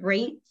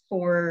 great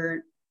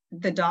for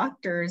the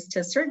doctors to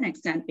a certain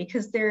extent,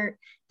 because they're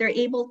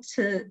able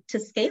to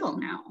scale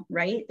now,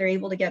 right? They're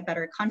able to get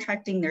better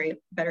contracting. They're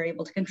better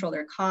able to control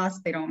their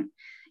costs. They don't,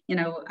 you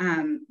know,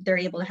 they're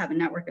able to have a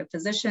network of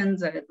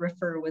physicians that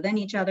refer within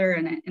each other,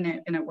 and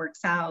it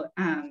works out.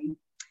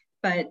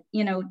 But,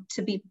 you know,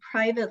 to be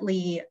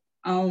privately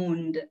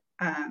owned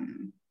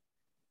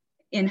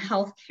in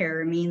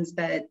healthcare means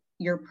that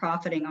you're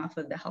profiting off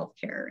of the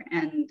healthcare.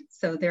 And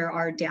so there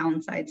are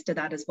downsides to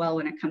that as well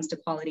when it comes to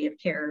quality of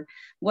care.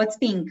 What's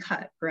being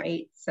cut,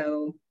 right?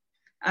 So,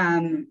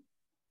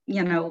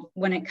 you know,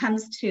 when it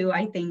comes to,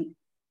 I think,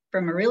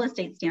 from a real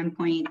estate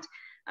standpoint,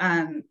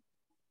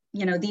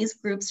 you know, these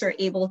groups are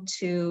able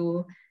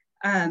to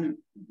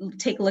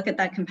take a look at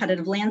that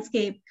competitive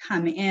landscape,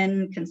 come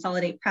in,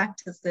 consolidate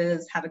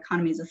practices, have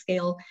economies of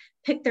scale,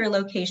 pick their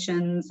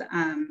locations,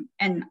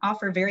 and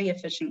offer very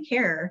efficient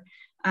care.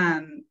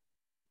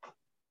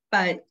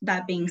 But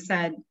that being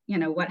said, you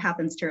know, what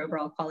happens to your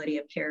overall quality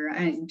of care?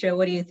 Joe,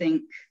 what do you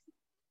think?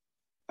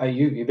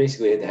 You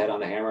basically hit the head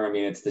on the hammer. I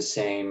mean, it's the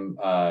same,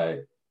 I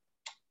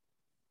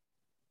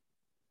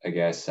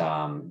guess,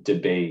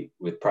 debate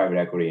with private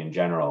equity in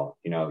general.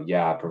 You know,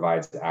 yeah, it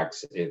provides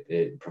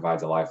it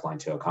provides a lifeline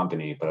to a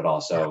company, but it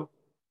also,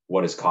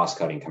 what does cost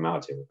cutting come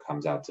out to? It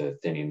comes out to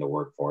thinning the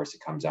workforce.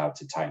 It comes out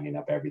to tightening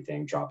up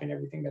everything, dropping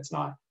everything that's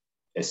not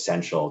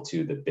essential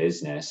to the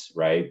business,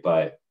 right?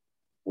 But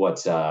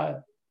what's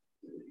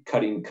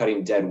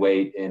cutting dead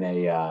weight in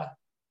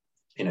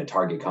a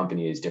target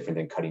company is different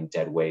than cutting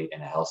dead weight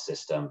in a health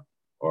system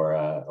or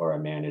a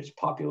managed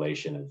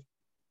population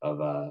of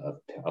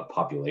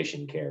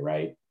population care,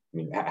 right? I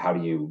mean, how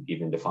do you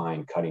even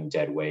define cutting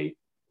dead weight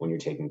when you're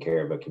taking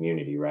care of a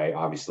community, right?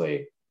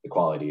 Obviously, the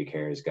quality of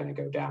care is going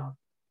to go down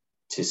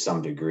to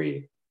some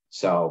degree.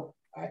 So,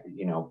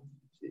 you know,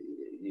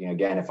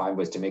 again, if I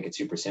was to make it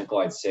super simple,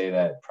 I'd say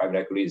that private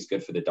equity is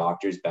good for the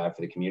doctors, bad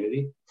for the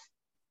community.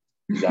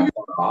 Is that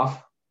far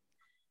off?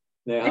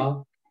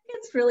 Yeah.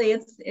 It's really,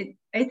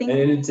 I think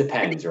it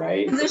depends,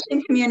 right?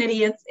 Physician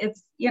community,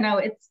 it's you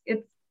know,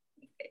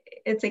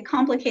 it's a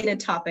complicated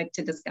topic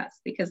to discuss,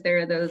 because there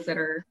are those that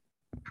are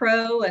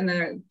pro and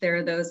there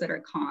are those that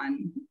are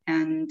con,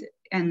 and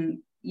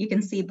you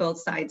can see both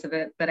sides of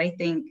it. But I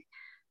think,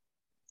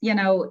 you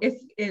know,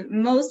 if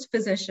most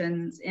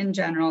physicians in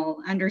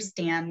general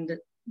understand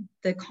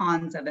the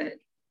cons of it,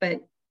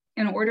 but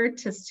in order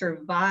to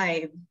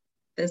survive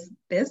this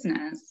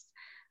business,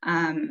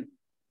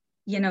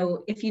 you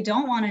know, if you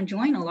don't want to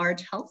join a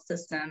large health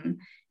system,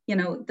 you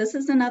know, this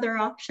is another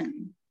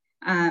option.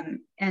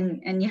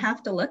 And you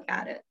have to look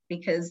at it,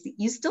 because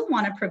you still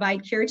want to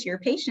provide care to your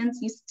patients.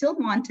 You still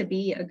want to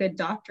be a good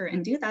doctor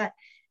and do that,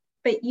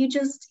 but you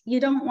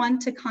don't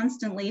want to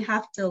constantly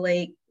have to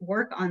like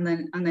work on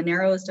the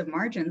narrowest of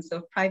margins. So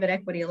if private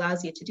equity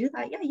allows you to do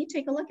that, yeah, you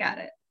take a look at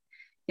it.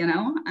 You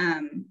know,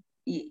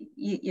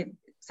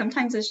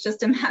 sometimes it's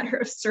just a matter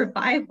of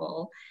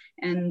survival,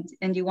 and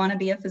you want to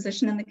be a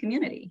physician in the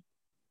community.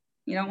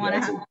 You don't want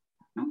to have.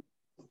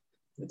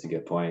 That's a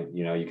good point.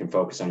 You know, you can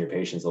focus on your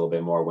patients a little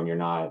bit more when you're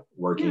not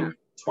working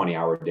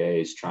 20-hour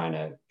days trying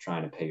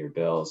to pay your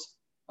bills.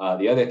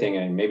 The other thing,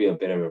 and maybe a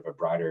bit of a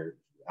brighter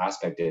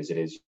aspect, is it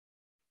is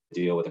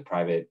deal with a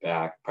private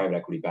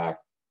equity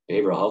backed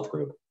behavioral health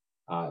group.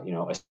 You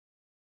know,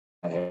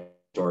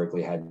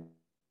 historically had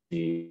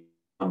the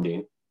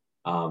funding,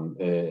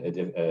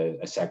 a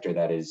sector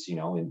that is, you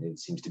know, it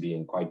seems to be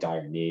in quite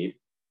dire need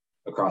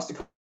across the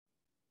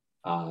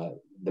country.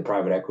 The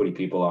private equity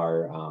people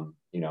are,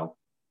 you know,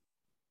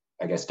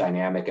 I guess,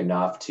 dynamic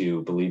enough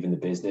to believe in the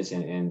business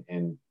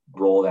and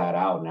roll that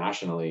out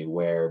nationally,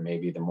 where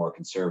maybe the more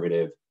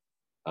conservative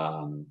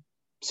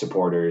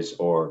supporters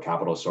or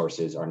capital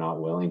sources are not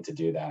willing to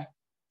do that.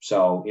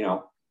 So, you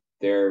know,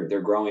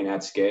 they're growing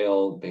at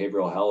scale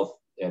behavioral health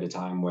at a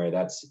time where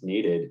that's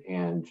needed,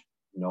 and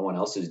no one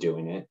else is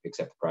doing it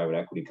except the private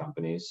equity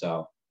companies.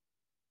 So,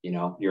 you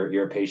know,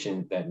 you're a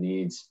patient that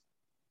needs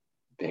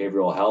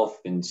behavioral health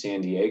in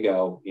San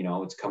Diego, you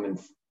know, it's coming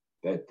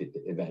at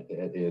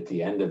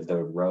the end of the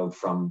road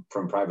from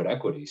private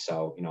equity.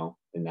 So, you know,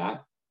 in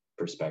that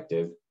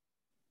perspective,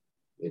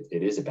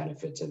 it is a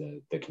benefit to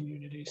the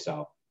community.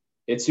 So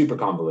it's super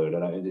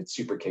convoluted. It's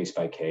super case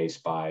by case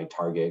by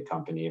target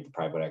company of the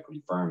private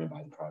equity firm, and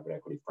by the private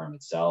equity firm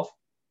itself,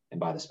 and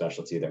by the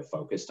specialty they're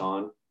focused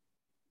on.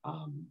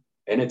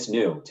 And it's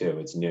new too.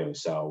 It's new.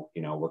 So,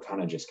 you know, we're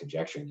kind of just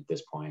conjecturing at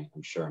this point.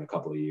 I'm sure in a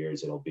couple of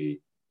years, it'll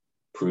be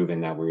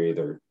proven that we're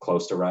either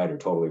close to right or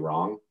totally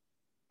wrong.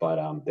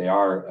 But they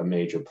are a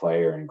major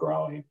player and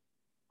growing.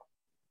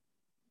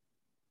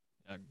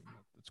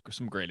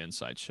 some great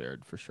insights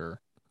shared for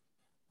sure.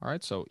 All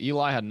right. So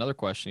Eli had another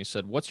question. He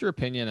said, what's your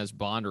opinion as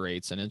bond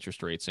rates and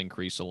interest rates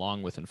increase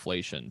along with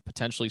inflation,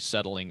 potentially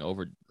settling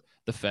over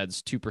the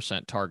Fed's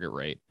 2% target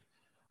rate?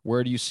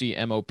 Where do you see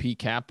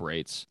cap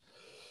rates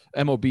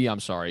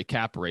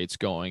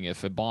going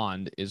if a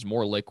bond is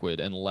more liquid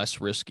and less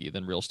risky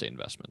than real estate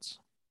investments?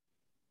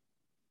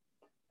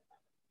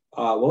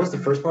 What was the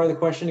first part of the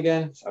question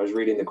again? I was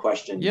reading the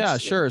question. Yeah,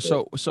 sure.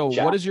 So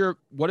what is your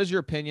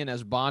opinion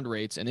as bond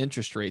rates and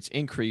interest rates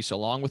increase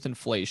along with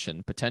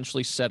inflation,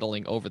 potentially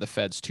settling over the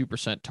Fed's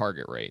 2%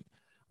 target rate?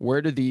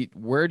 Where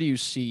do you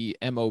see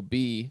MOB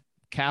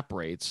cap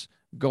rates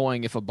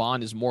going if a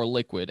bond is more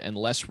liquid and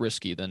less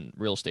risky than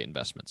real estate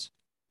investments?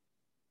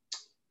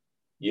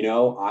 You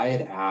know, I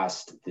had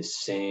asked the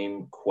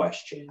same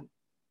question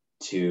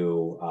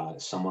to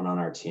someone on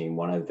our team,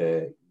 one of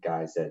the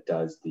guys that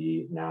does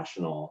the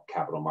national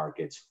capital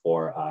markets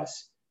for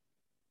us.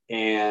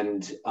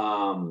 And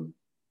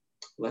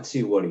let's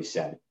see what he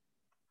said.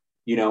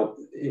 You know,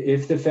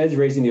 if the Fed's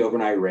raising the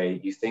overnight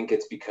rate, you think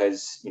it's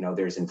because, you know,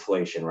 there's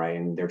inflation, right?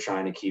 And they're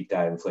trying to keep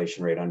that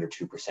inflation rate under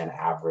 2%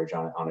 average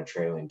on a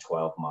trailing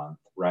 12 month,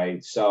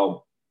 right?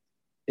 So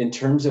in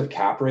terms of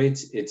cap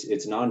rates,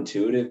 it's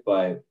non-intuitive,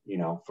 but you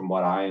know, from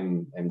what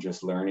I'm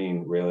just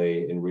learning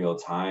really in real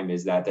time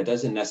is that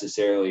doesn't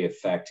necessarily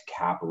affect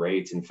cap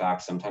rates. In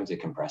fact, sometimes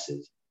it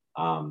compresses.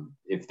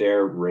 If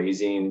they're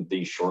raising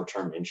the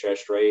short-term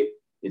interest rate,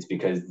 it's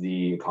because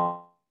the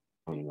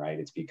economy, right?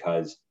 It's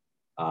because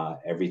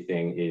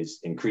everything is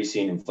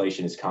increasing,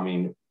 inflation is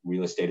coming.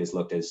 Real estate is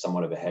looked as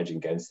somewhat of a hedge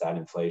against that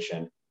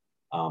inflation.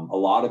 A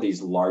lot of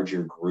these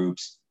larger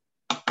groups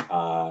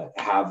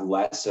have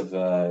less of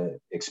a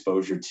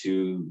exposure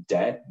to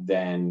debt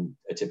than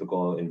a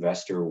typical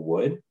investor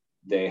would.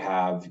 They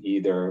have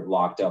either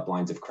locked up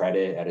lines of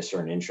credit at a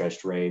certain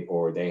interest rate,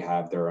 or they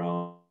have their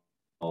own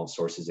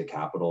sources of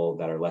capital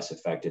that are less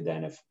affected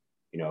than if,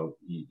 you know,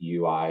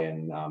 UI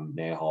and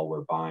Nahal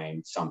were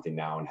buying something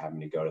now and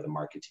having to go to the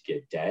market to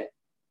get debt.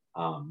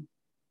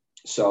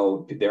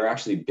 So they're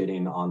actually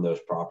bidding on those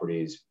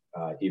properties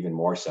even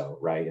more so,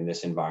 right? In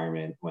this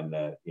environment, when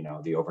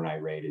the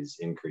overnight rate is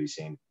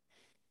increasing,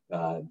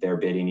 they're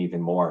bidding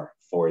even more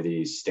for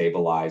these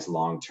stabilized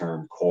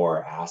long-term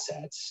core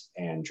assets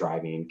and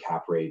driving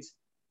cap rates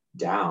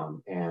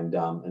down. And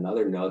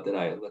another note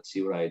that let's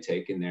see what I had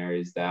taken there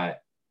is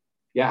that,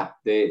 yeah,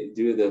 due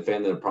to the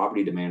fact that the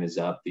property demand is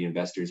up, the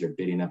investors are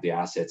bidding up the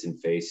assets in the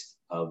face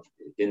of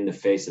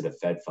the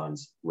Fed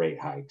funds rate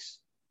hikes.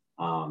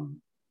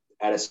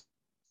 At a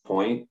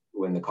point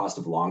when the cost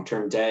of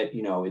long-term debt,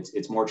 you know,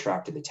 it's more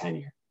tracked to the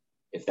 10-year.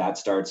 If that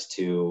starts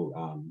to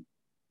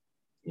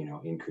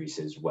increase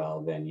as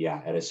well, then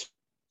yeah, it's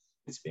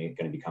going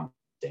to become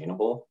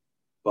sustainable.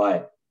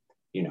 But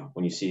you know,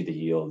 when you see the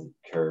yield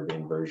curve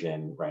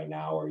inversion right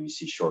now, or you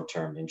see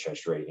short-term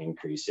interest rate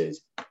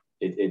increases,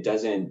 it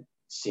doesn't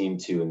seem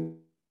to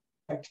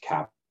affect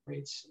cap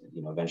rates.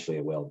 You know, eventually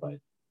it will, but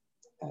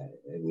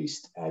at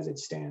least as it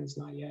stands,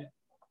 not yet.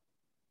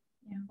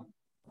 Yeah.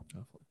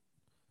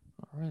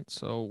 All right.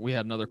 So we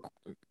had another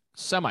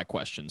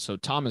semi-question. So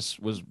Thomas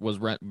was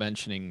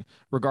mentioning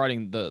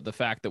regarding the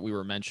fact that we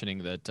were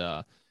mentioning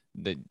that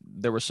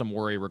there was some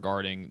worry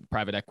regarding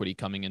private equity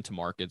coming into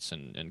markets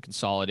and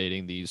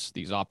consolidating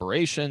these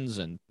operations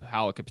and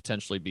how it could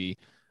potentially be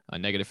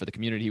negative for the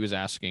community. He was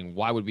asking,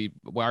 why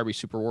are we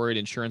super worried?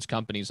 Insurance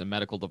companies and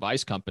medical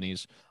device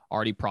companies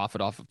already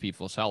profit off of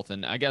people's health.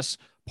 And I guess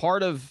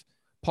part of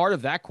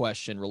that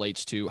question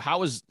relates to how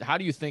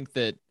do you think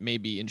that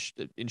maybe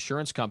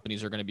insurance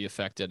companies are going to be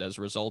affected as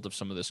a result of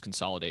some of this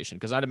consolidation?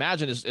 Because I'd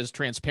imagine as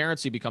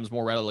transparency becomes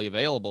more readily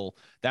available,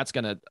 that's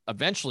going to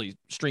eventually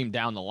stream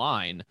down the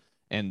line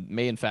and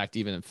may in fact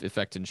even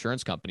affect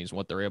insurance companies and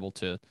what they're able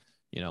to,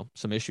 you know,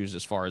 some issues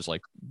as far as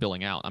like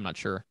billing out. I'm not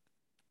sure.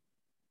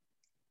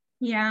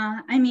 Yeah,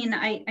 I mean,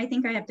 I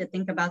think I have to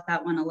think about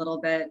that one a little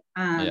bit.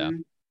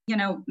 You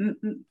know,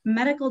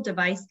 medical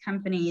device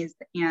companies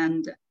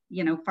and,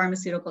 you know,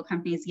 pharmaceutical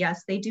companies,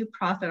 yes, they do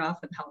profit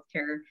off of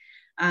healthcare.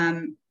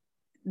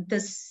 The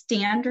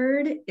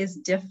standard is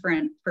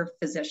different for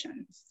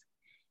physicians,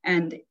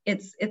 and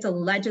it's a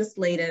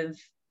legislative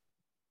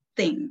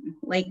thing.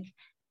 Like,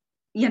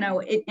 you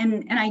know,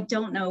 and I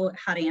don't know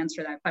how to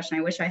answer that question.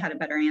 I wish I had a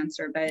better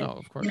answer, but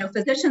you know,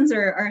 physicians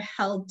are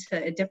held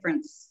to a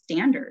different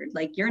standard.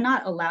 Like, you're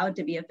not allowed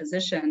to be a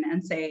physician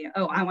and say,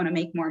 oh, I want to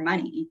make more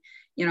money,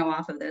 you know,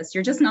 off of this.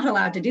 You're just not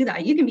allowed to do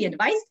that. You can be a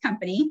device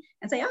company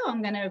and say, oh,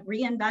 I'm going to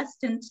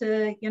reinvest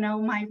into, you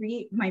know, my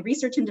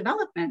research and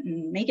development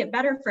and make it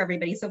better for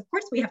everybody. So of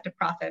course we have to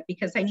profit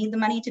because I need the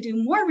money to do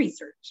more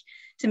research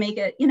to make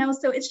it, you know,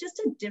 so it's just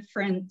a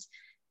different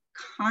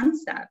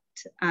concept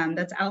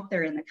that's out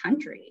there in the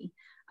country.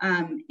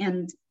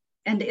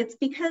 And it's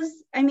because,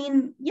 I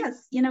mean,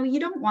 yes, you know, you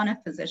don't want a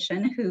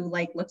physician who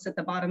like looks at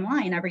the bottom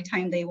line every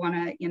time they want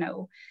to, you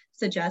know,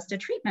 suggest a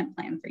treatment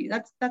plan for you.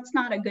 That's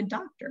not a good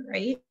doctor,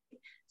 right?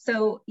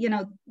 So, you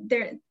know,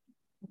 there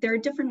are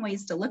different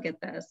ways to look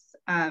at this.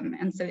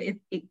 And so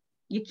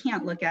you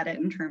can't look at it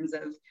in terms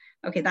of,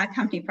 okay, that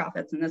company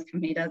profits and this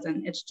company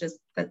doesn't. It's just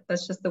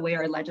that's just the way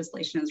our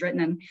legislation is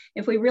written. And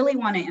if we really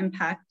want to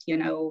impact,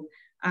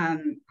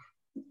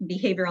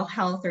 behavioral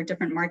health or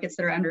different markets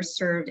that are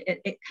underserved,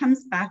 it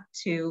comes back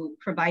to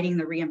providing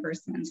the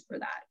reimbursements for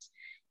that.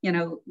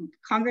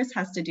 Congress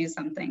has to do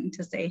something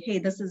to say, hey,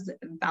 this is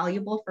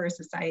valuable for our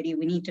society.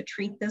 We need to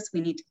treat this.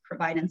 We need to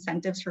provide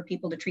incentives for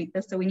people to treat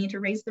this. So we need to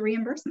raise the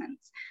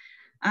reimbursements.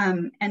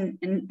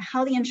 And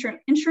how the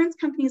insurance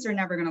companies are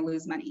never going to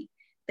lose money.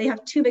 They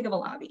have too big of a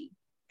lobby.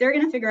 They're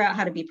going to figure out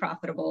how to be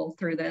profitable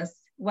through this,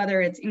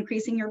 whether it's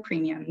increasing your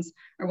premiums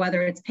or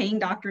whether it's paying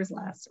doctors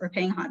less or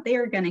paying hot, they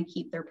are going to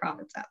keep their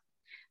profits up.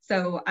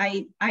 So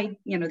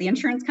the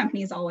insurance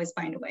companies always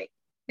find a way,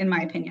 in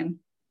my opinion.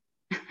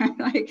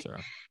 Sure.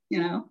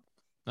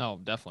 No,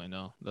 definitely.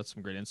 No, that's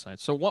some great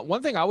insights. So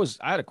one thing I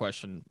had a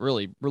question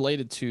really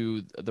related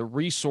to the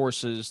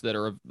resources that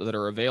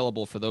are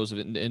available for those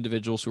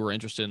individuals who are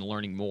interested in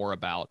learning more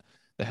about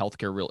the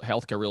healthcare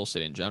real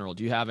estate in general.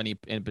 Do you have any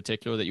in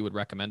particular that you would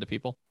recommend to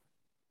people?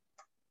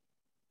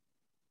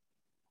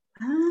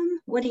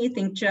 What do you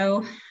think,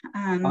 Joe?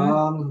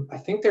 I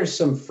think there's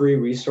some free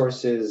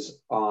resources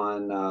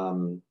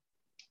on,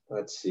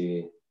 let's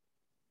see,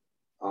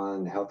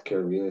 on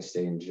healthcare real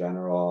estate in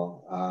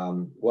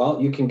general.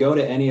 Well, you can go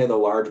to any of the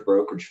large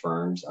brokerage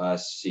firms,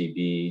 us,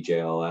 CB,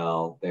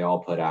 JLL, they all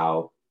put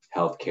out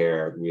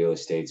healthcare real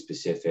estate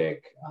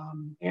specific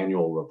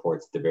annual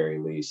reports at the very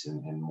least,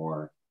 and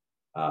more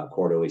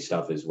quarterly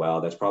stuff as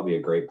well. That's probably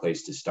a great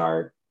place to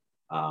start.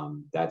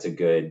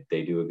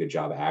 They do a good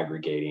job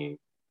aggregating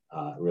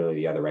really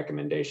the other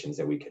recommendations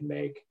that we can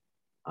make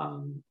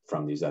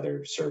from these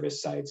other service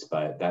sites.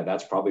 But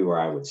that's probably where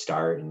I would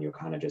start, and you'll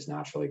kind of just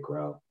naturally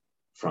grow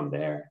from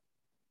there.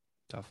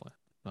 Definitely.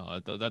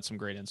 No, that's some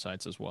great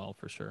insights as well,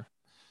 for sure.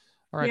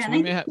 All right. Yeah, So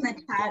and I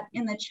think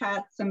in the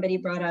chat, somebody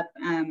brought up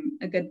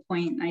a good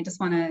point. I just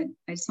want to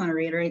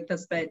reiterate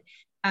this, but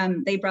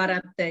they brought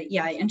up that,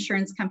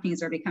 insurance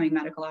companies are becoming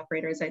medical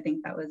operators. I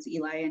think that was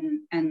Eli,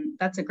 and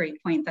that's a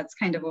great point. That's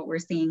kind of what we're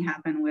seeing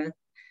happen with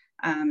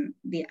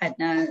the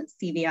Aetna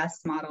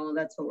CVS model.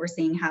 That's what we're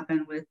seeing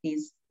happen with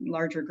these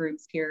larger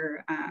groups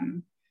here.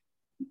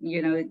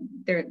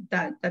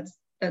 That's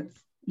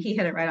he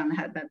hit it right on the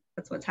head.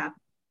 That's what's happening.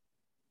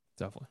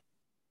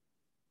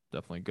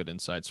 Definitely good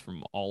insights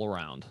from all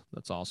around.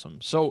 That's awesome.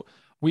 So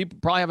we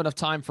probably have enough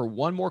time for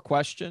one more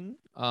question.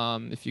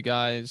 If you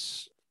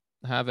guys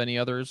have any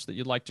others that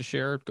you'd like to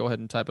share, go ahead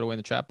and type it away in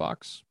the chat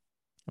box.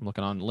 I'm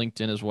looking on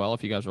LinkedIn as well,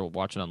 if you guys are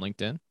watching on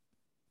LinkedIn.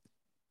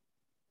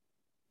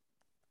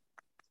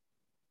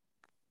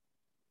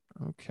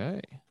 Okay.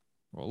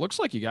 Well, it looks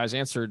like you guys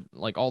answered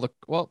like all the,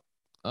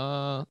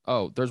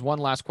 there's one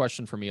last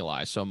question from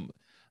Eli. So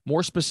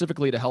more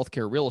specifically to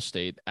healthcare real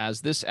estate,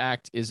 as this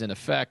act is in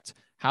effect,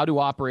 how do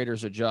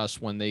operators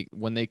adjust when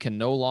they can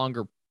no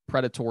longer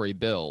predatory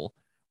bill,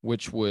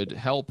 which would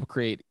help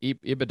create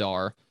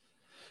EBITDA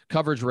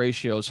coverage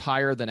ratios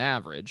higher than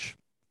average?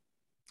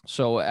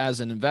 So as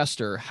an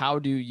investor, how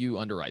do you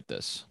underwrite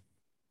this?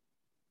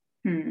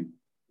 Maybe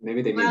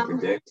they need to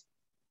predict.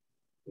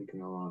 You can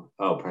no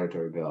longer,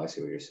 predatory bill. I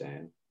see what you're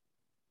saying.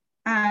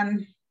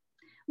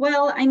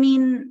 Well, I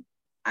mean,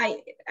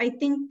 I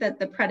think that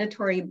the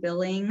predatory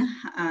billing,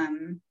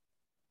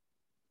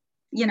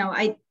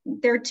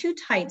 there are two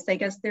types. I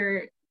guess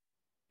I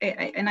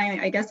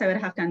guess I would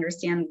have to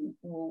understand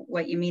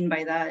what you mean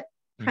by that.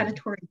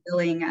 Predatory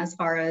billing, as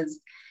far as,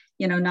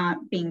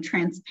 not being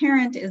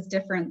transparent, is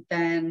different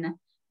than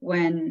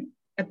when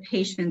a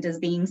patient is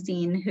being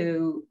seen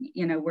who,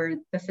 where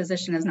the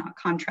physician is not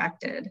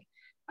contracted.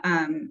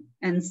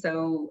 And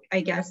so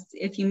I guess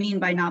if you mean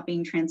by not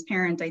being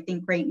transparent, I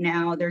think right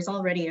now there's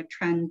already a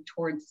trend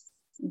towards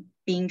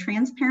being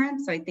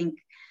transparent. So I think,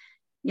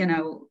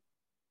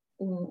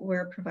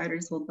 where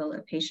providers will bill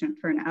a patient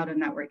for an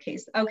out-of-network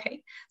case.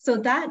 Okay, so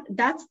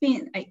that's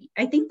been,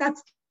 I think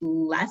that's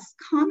less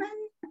common,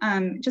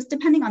 just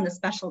depending on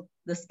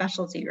the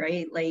specialty,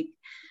 right? Like,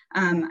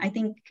 I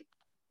think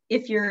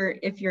if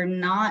you're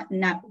not in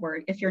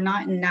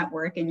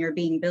network and you're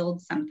being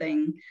billed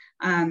something,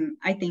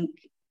 I think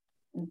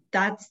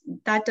that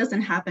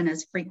doesn't happen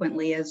as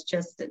frequently as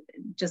just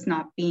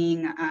not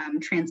being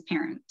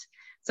transparent.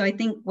 So I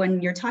think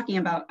when you're talking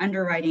about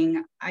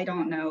underwriting, I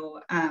don't know,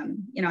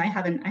 I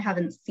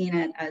haven't seen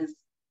it as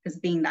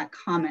being that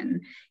common.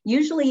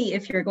 Usually,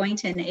 if you're going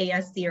to an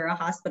ASC or a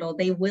hospital,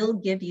 they will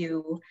give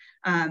you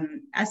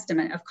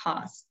estimate of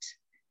cost.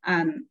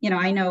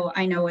 I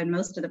know in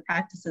most of the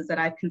practices that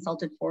I've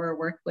consulted for or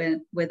worked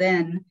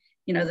within,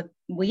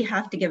 we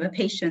have to give a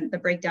patient the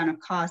breakdown of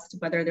cost,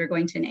 whether they're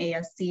going to an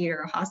ASC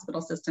or a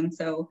hospital system.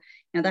 So,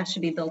 that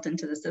should be built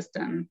into the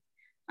system.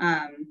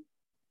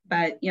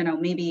 But,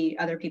 maybe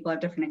other people have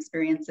different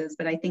experiences.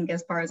 But I think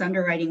as far as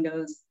underwriting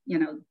goes,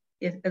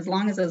 as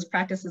long as those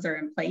practices are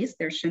in place,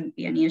 there shouldn't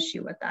be any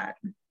issue with that.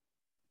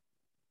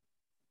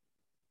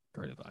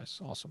 Great advice.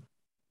 Awesome.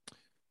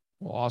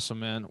 Well, awesome,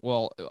 man.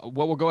 Well,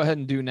 what we'll go ahead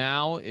and do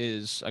now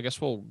is, I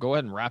guess we'll go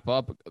ahead and wrap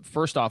up.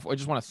 First off, I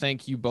just want to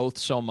thank you both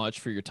so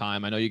much for your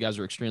time. I know you guys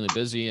are extremely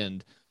busy,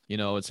 and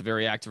it's a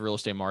very active real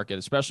estate market,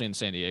 especially in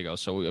San Diego.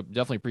 So we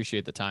definitely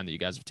appreciate the time that you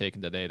guys have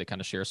taken today to kind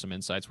of share some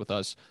insights with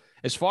us.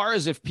 As far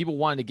as if people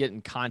wanted to get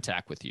in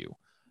contact with you,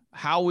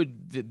 how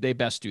would they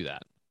best do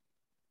that?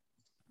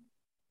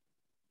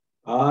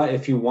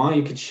 If you want,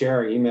 you could share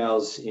our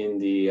emails in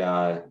the,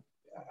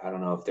 I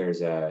don't know if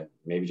there's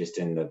maybe just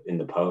in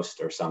the post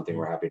or something.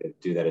 We're happy to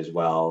do that as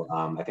well.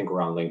 I think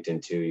we're on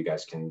LinkedIn too. You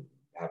guys can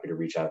happy to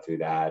reach out through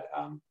that,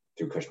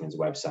 through Cushman's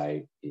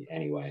website.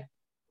 Anyway,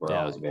 we're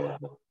always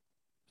available.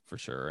 For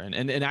sure.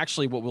 And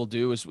actually what we'll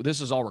do is, this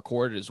is all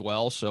recorded as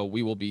well. So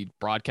we will be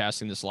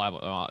broadcasting this live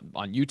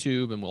on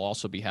YouTube, and we'll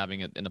also be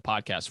having it in the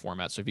podcast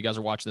format. So if you guys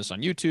are watching this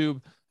on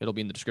YouTube, it'll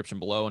be in the description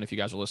below. And if you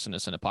guys are listening to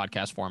this in a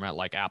podcast format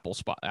like Apple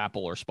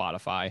or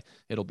Spotify,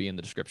 it'll be in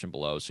the description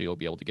below. So you'll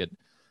be able to get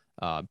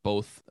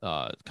both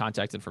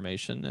contact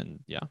information, and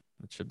yeah,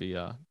 it should be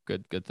a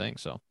good thing.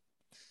 So,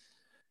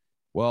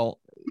 well,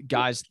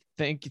 guys,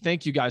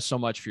 thank you guys so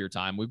much for your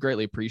time. We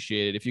greatly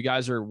appreciate it. If you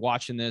guys are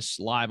watching this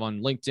live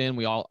on LinkedIn,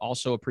 we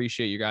also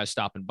appreciate you guys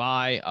stopping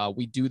by.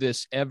 We do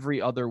this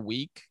every other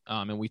week,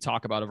 and we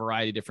talk about a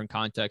variety of different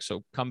contexts.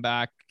 So come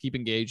back, keep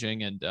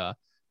engaging, and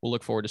we'll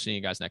look forward to seeing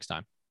you guys next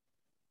time.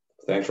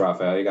 Thanks,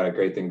 Rafael. You got a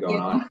great thing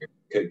going on.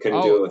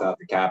 Couldn't do it without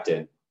the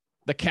captain.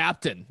 The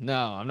captain? No,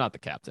 I'm not the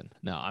captain.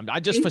 No, I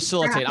just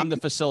facilitate. I'm the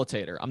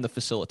facilitator.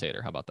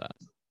 How about that?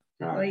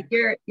 Well,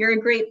 you're a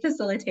great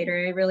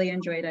facilitator. I really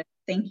enjoyed it.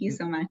 Thank you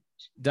so much.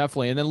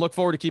 Definitely. And then look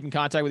forward to keeping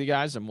contact with you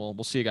guys, and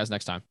we'll see you guys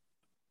next time.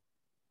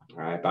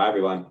 All right. Bye,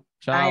 everyone.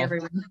 Ciao. Bye,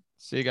 everyone.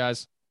 See you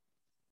guys.